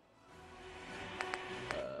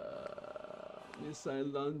 Missile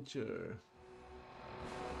launcher.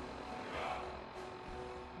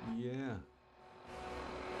 Yeah.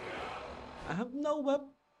 I have no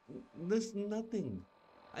weapon. There's nothing.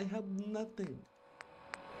 I have nothing.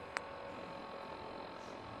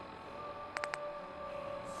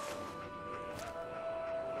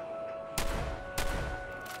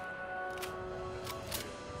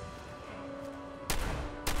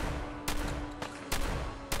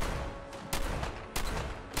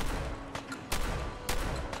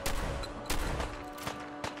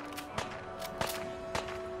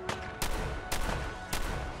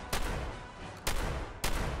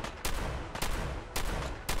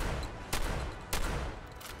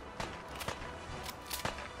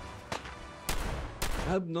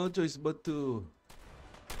 I have no choice but to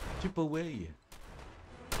chip away.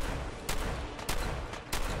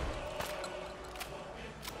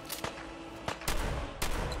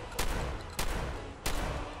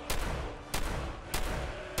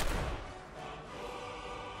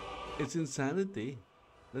 It's insanity.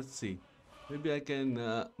 Let's see. Maybe I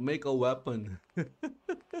can make a weapon.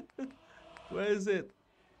 Where is it?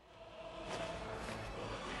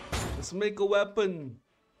 Let's make a weapon.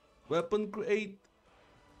 Weapon create.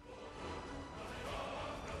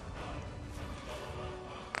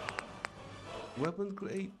 Weapon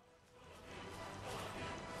create.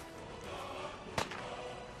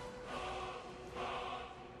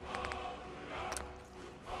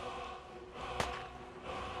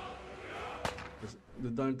 The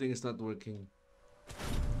darn thing is not working.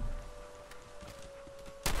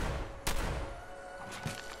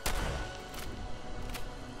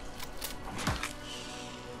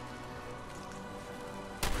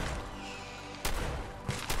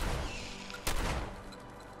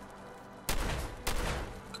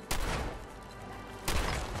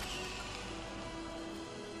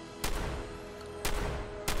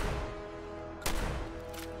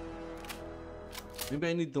 Maybe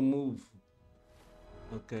I need to move.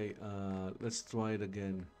 Okay, let's try it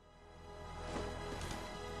again.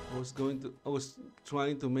 I was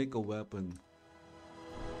trying to make a weapon.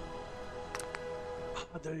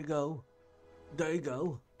 Ah, there you go. There you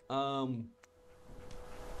go.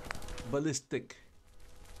 Ballistic.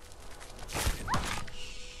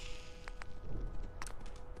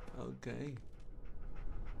 Okay.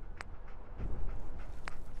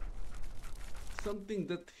 Something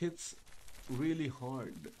that hits really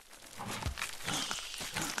hard.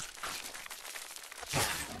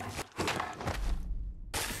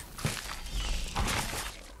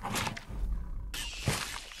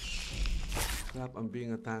 Crap, I'm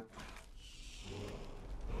being attacked.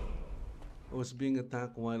 I was being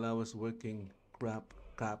attacked while I was working. Crap,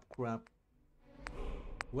 crap, crap.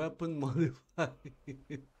 Weapon modified.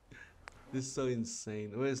 This is so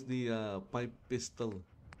insane. Where's the pipe pistol?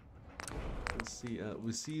 Let's see,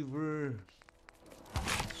 receiver.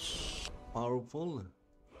 Powerful.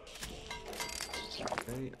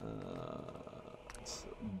 Okay,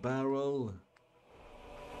 barrel.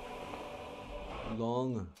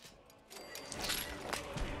 Long.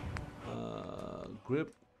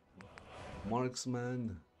 Grip.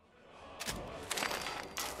 Marksman.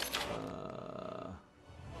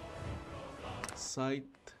 Sight.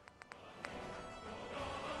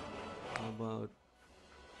 How about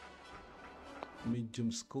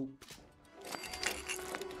medium scope?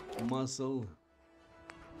 Muzzle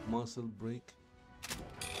brake.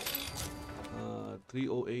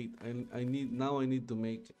 308. I need to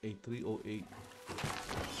make a 308.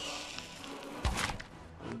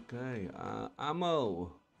 Okay,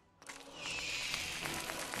 ammo.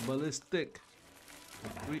 Ballistic.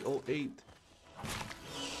 308.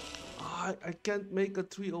 I can't make a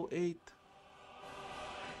 308.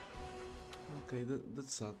 Okay, that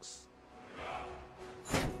sucks.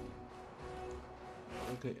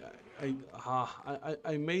 Okay,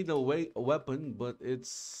 I made a weapon, but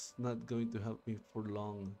it's not going to help me for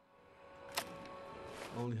long.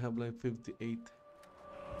 I only have like 58.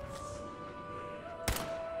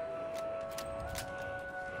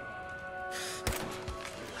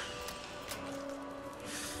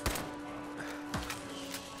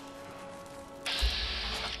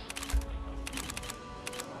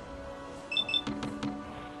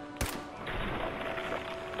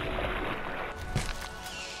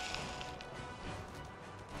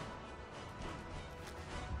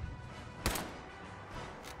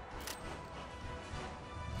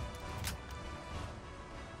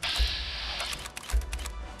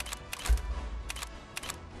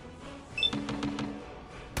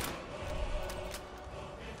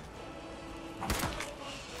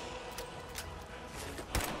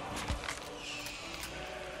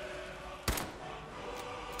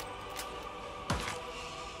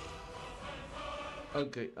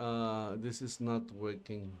 Okay, this is not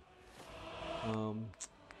working. Um,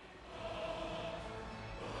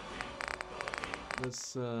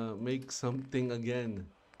 let's make something again.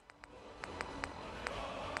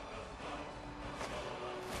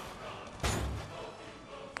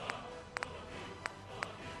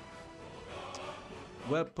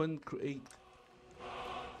 Weapon create.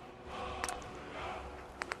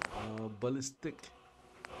 Ballistic.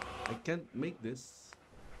 I can't make this.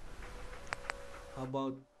 How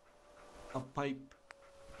about a pipe?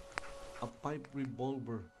 A pipe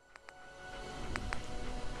revolver.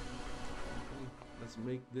 Okay, let's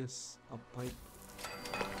make this a pipe.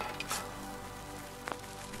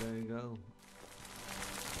 There you go.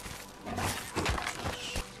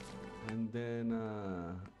 And then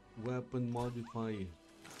weapon modify.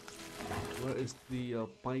 Where is the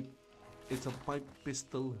pipe? It's a pipe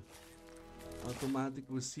pistol. Automatic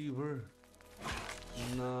receiver.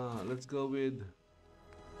 Nah, let's go with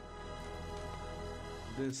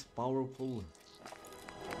this powerful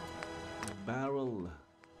barrel,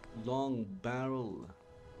 long barrel,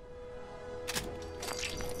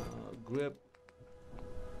 grip,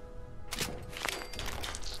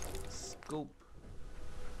 scope,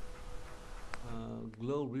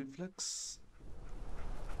 glow reflex,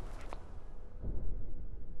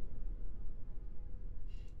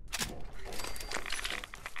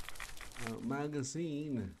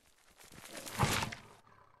 magazine,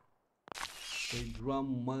 a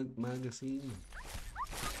drum magazine,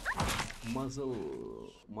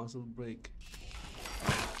 muzzle brake.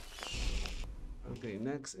 Okay,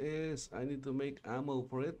 next is I need to make ammo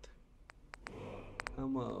for it.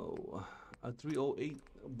 Ammo, a 308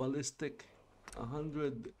 ballistic,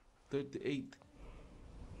 138.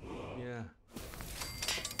 Yeah.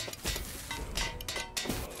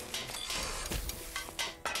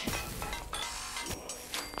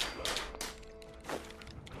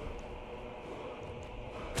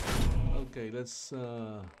 Okay, let's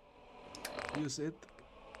use it.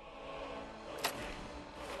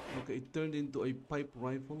 Okay, it turned into a pipe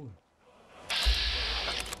rifle.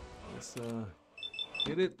 Let's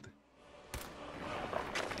hit it.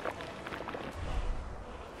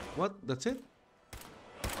 What? That's it?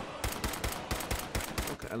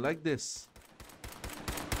 Okay, I like this.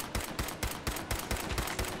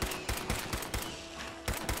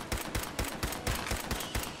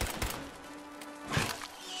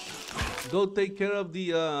 Go take care of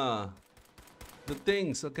the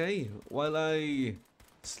things, okay? While I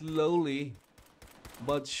slowly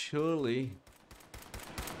but surely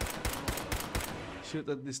shoot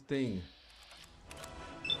at this thing.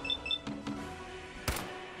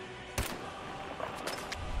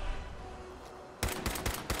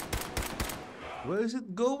 Where is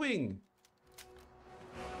it going?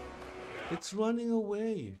 It's running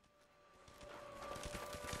away.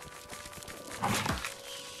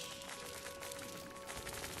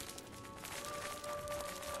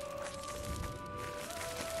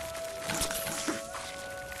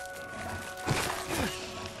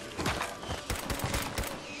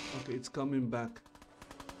 It's coming back.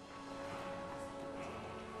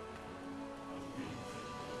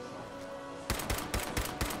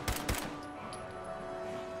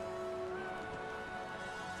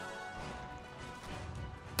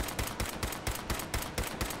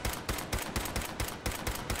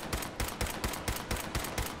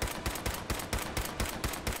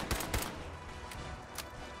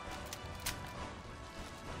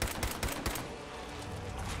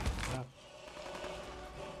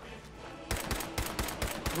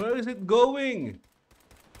 Where is it going?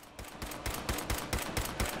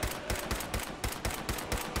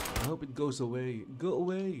 I hope it goes away. Go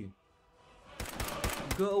away.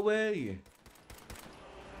 Go away.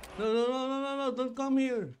 No, no, no, no, no, no, don't come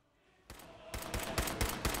here.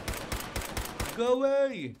 Go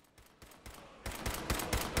away.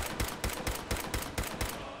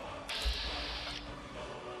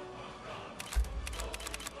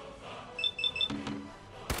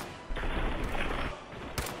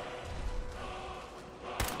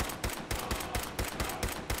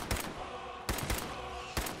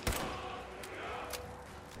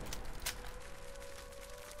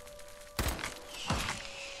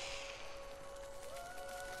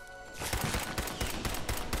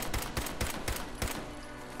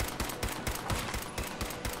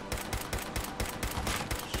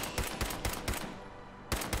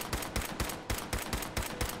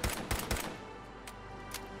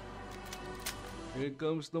 Here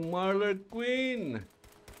comes the Marler Queen.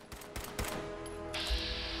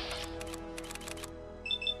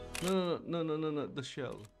 No, no, no, no, no, no, the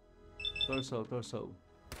shell. Torso, torso.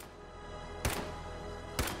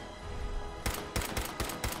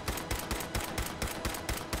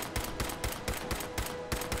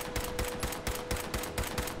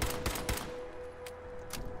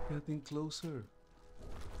 Getting closer.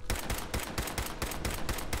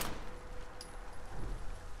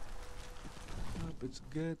 It's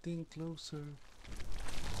getting closer.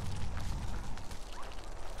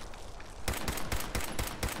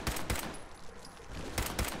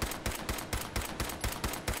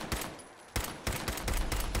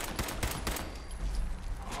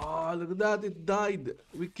 Oh, look at that. It died.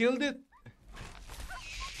 We killed it.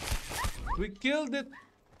 We killed it.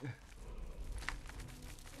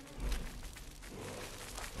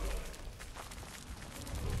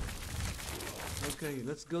 Okay,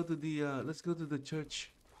 let's go to the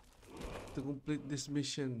church to complete this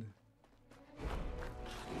mission.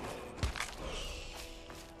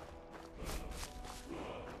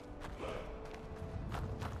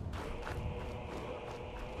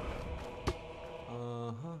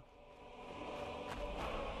 Uh-huh.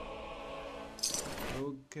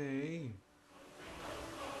 Okay.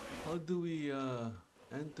 How do we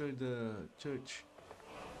enter the church?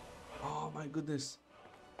 Oh my goodness.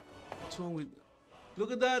 What's wrong with... Look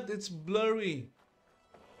at that, it's blurry.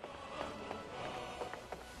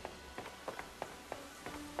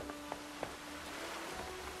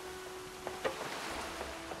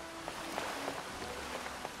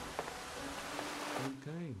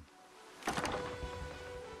 Okay.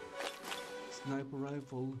 Sniper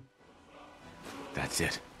rifle. That's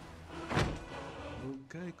it.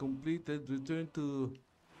 Okay, completed. Return to...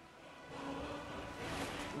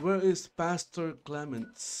 Where is Pastor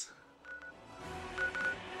Clements?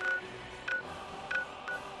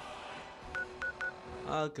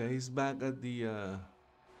 Okay, he's back at the, I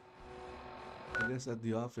guess at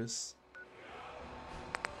the office.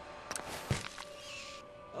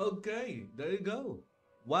 Okay, there you go.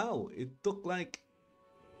 Wow, it took like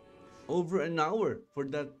over an hour for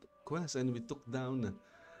that quest, and we took down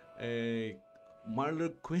a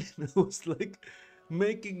Marler Queen who was like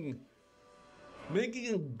making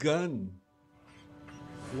a gun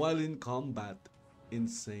while in combat.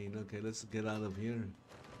 Insane. Okay, let's get out of here.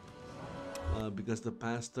 Because the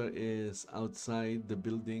pastor is outside the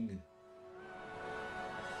building.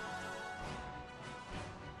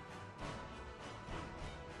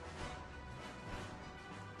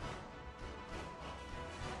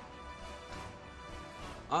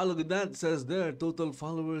 Ah, look at that. It says there, total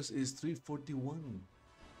followers is 341.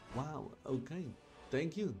 Wow, okay.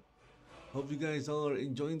 Thank you. Hope you guys all are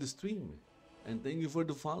enjoying the stream. And thank you for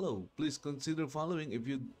the follow. Please consider following if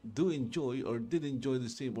you do enjoy or did enjoy the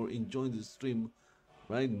stream or enjoy the stream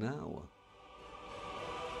right now.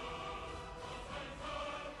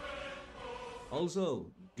 Also,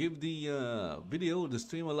 give the video, the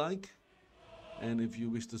stream a like. And if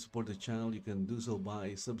you wish to support the channel, you can do so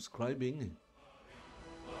by subscribing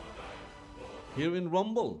here in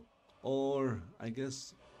Rumble, or I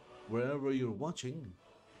guess wherever you're watching.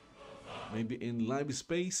 Maybe in live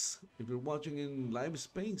space. If you're watching in live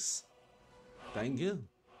space, thank you.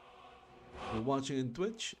 If you're watching in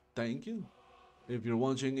Twitch, thank you. If you're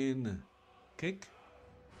watching in Kick,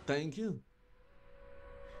 thank you.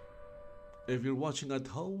 If you're watching at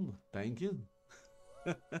home, thank you.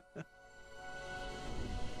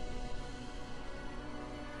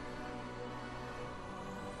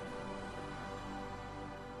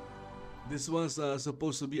 This was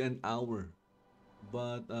supposed to be an hour,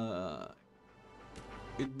 but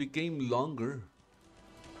it became longer.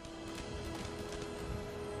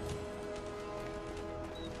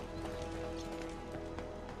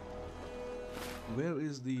 Where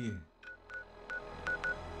is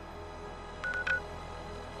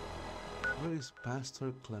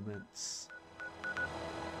Pastor Clements?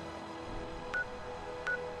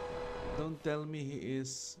 Don't tell me he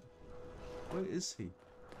is... Where is he?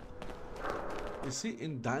 Is he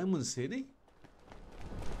in Diamond City?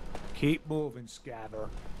 Keep moving, Scabber.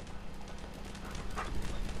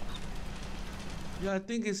 Yeah, I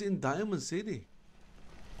think he's in Diamond City.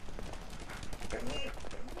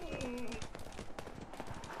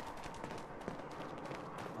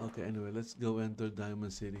 Okay, anyway, let's go enter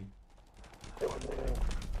Diamond City.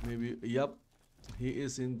 Maybe, yep, he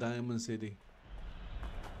is in Diamond City.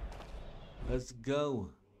 Let's go.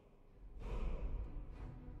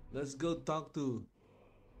 Let's go talk to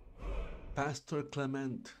Pastor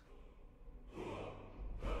Clement.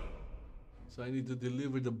 So I need to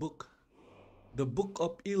deliver the book. The Book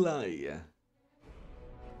of Eli.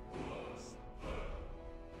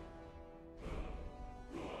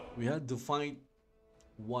 We had to fight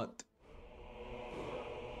what?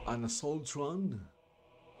 An Assaultron?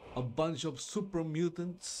 A bunch of super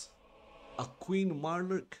mutants? A Queen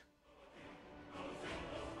Marlark?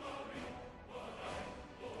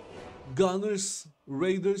 Gunners,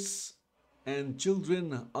 Raiders, and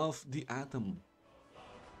Children of the Atom.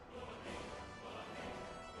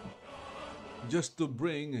 Just to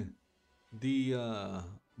bring the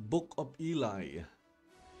Book of Eli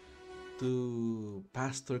to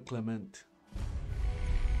Pastor Clement.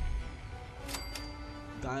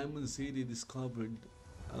 Diamond City discovered.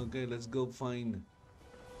 Okay, let's go find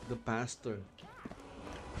the pastor.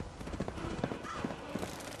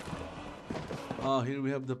 Oh, here we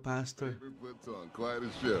have the pastor. Puts on quite a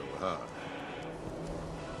show, huh?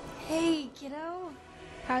 Hey, kiddo.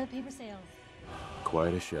 How are the paper sales?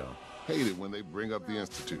 Quite a show. Hate it when they bring up the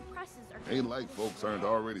Institute. Ain't like folks aren't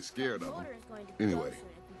already scared of them. Anyway,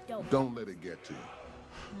 don't let it get to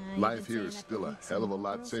you. Life here is still a hell of a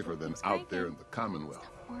lot safer than out there in the Commonwealth.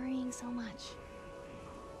 Stop worrying so much.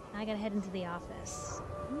 I gotta head into the office.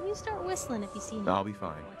 You start whistling if you see me. I'll be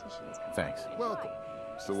fine. Thanks. Welcome.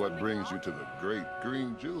 So what brings you to the Great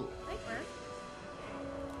Green Jewel?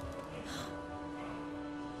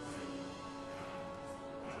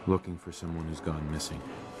 Looking for someone who's gone missing.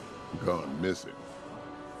 Gone missing.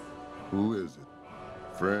 Who is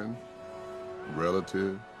it? Friend?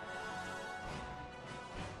 Relative?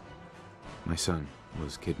 My son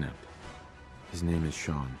was kidnapped. His name is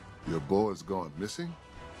Sean. Your boy's gone missing?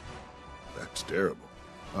 That's terrible.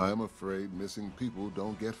 I'm afraid missing people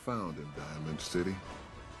don't get found in Diamond City.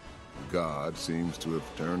 God seems to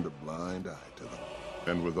have turned a blind eye to them.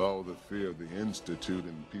 And with all the fear of the Institute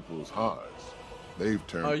in people's hearts, they've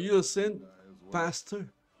turned... Are you a saint, pastor?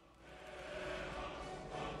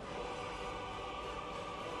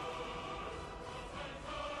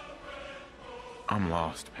 I'm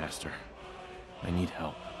lost, Pastor. I need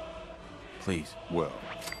help. Please. Well,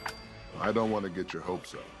 I don't want to get your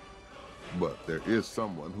hopes up, but there is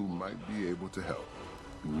someone who might be able to help.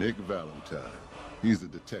 Nick Valentine. He's a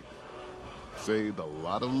detective. Saved a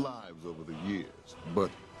lot of lives over the years,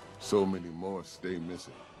 but so many more stay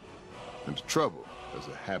missing. And trouble has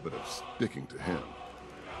a habit of sticking to him.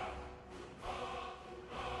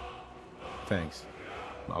 Thanks.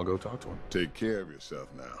 I'll go talk to him. Take care of yourself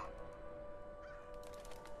now.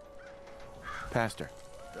 Pastor.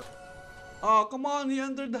 Oh, come on, he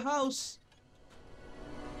entered the house.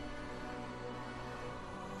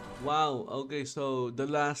 Wow, okay, so the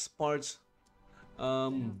last parts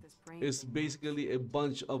is basically a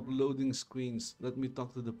bunch of loading screens. Let me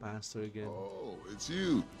talk to the pastor again. Oh, it's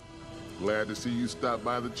you. Glad to see you stop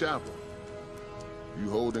by the chapel. You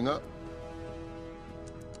holding up?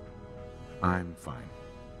 I'm fine.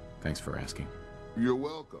 Thanks for asking. You're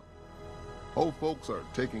welcome. Hope folks are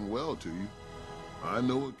taking well to you. I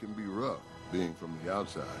know it can be rough, being from the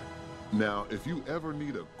outside. Now, if you ever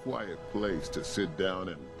need a quiet place to sit down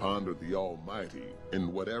and ponder the Almighty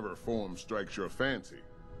in whatever form strikes your fancy,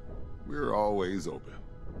 we're always open.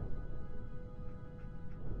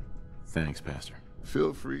 Thanks, Pastor.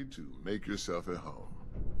 Feel free to make yourself at home.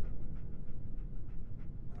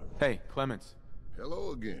 Hey, Clements.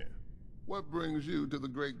 Hello again. What brings you to the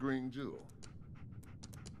Great Green Jewel?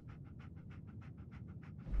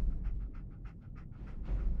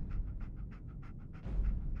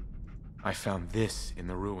 I found this in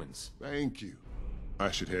the ruins. Thank you.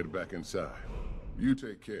 I should head back inside. You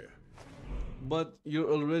take care. But you're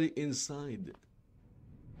already inside.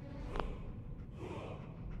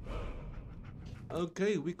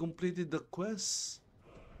 Okay, we completed the quest.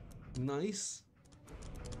 Nice.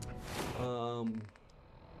 Gun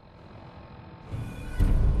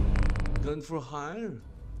for hire.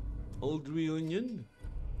 Old reunion.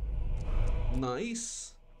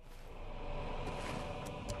 Nice.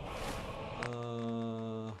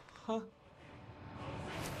 Huh?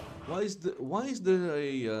 Why is there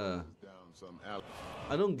a on some alley.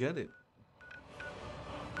 I don't get it.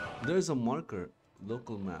 There's a marker,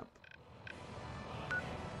 local map.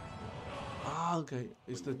 Ah, okay.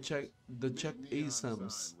 It's the checked Neon ASAMs.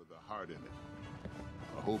 sign with a heart in it.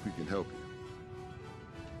 I hope he can help you.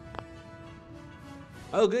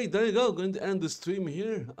 Okay, there you go. Going to end the stream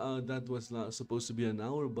here. That was not supposed to be an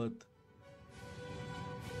hour, but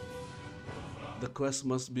the quest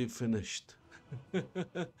must be finished.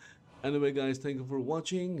 Anyway, guys, thank you for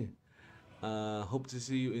watching. Hope to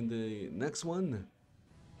see you in the next one.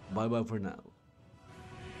 Bye bye for now.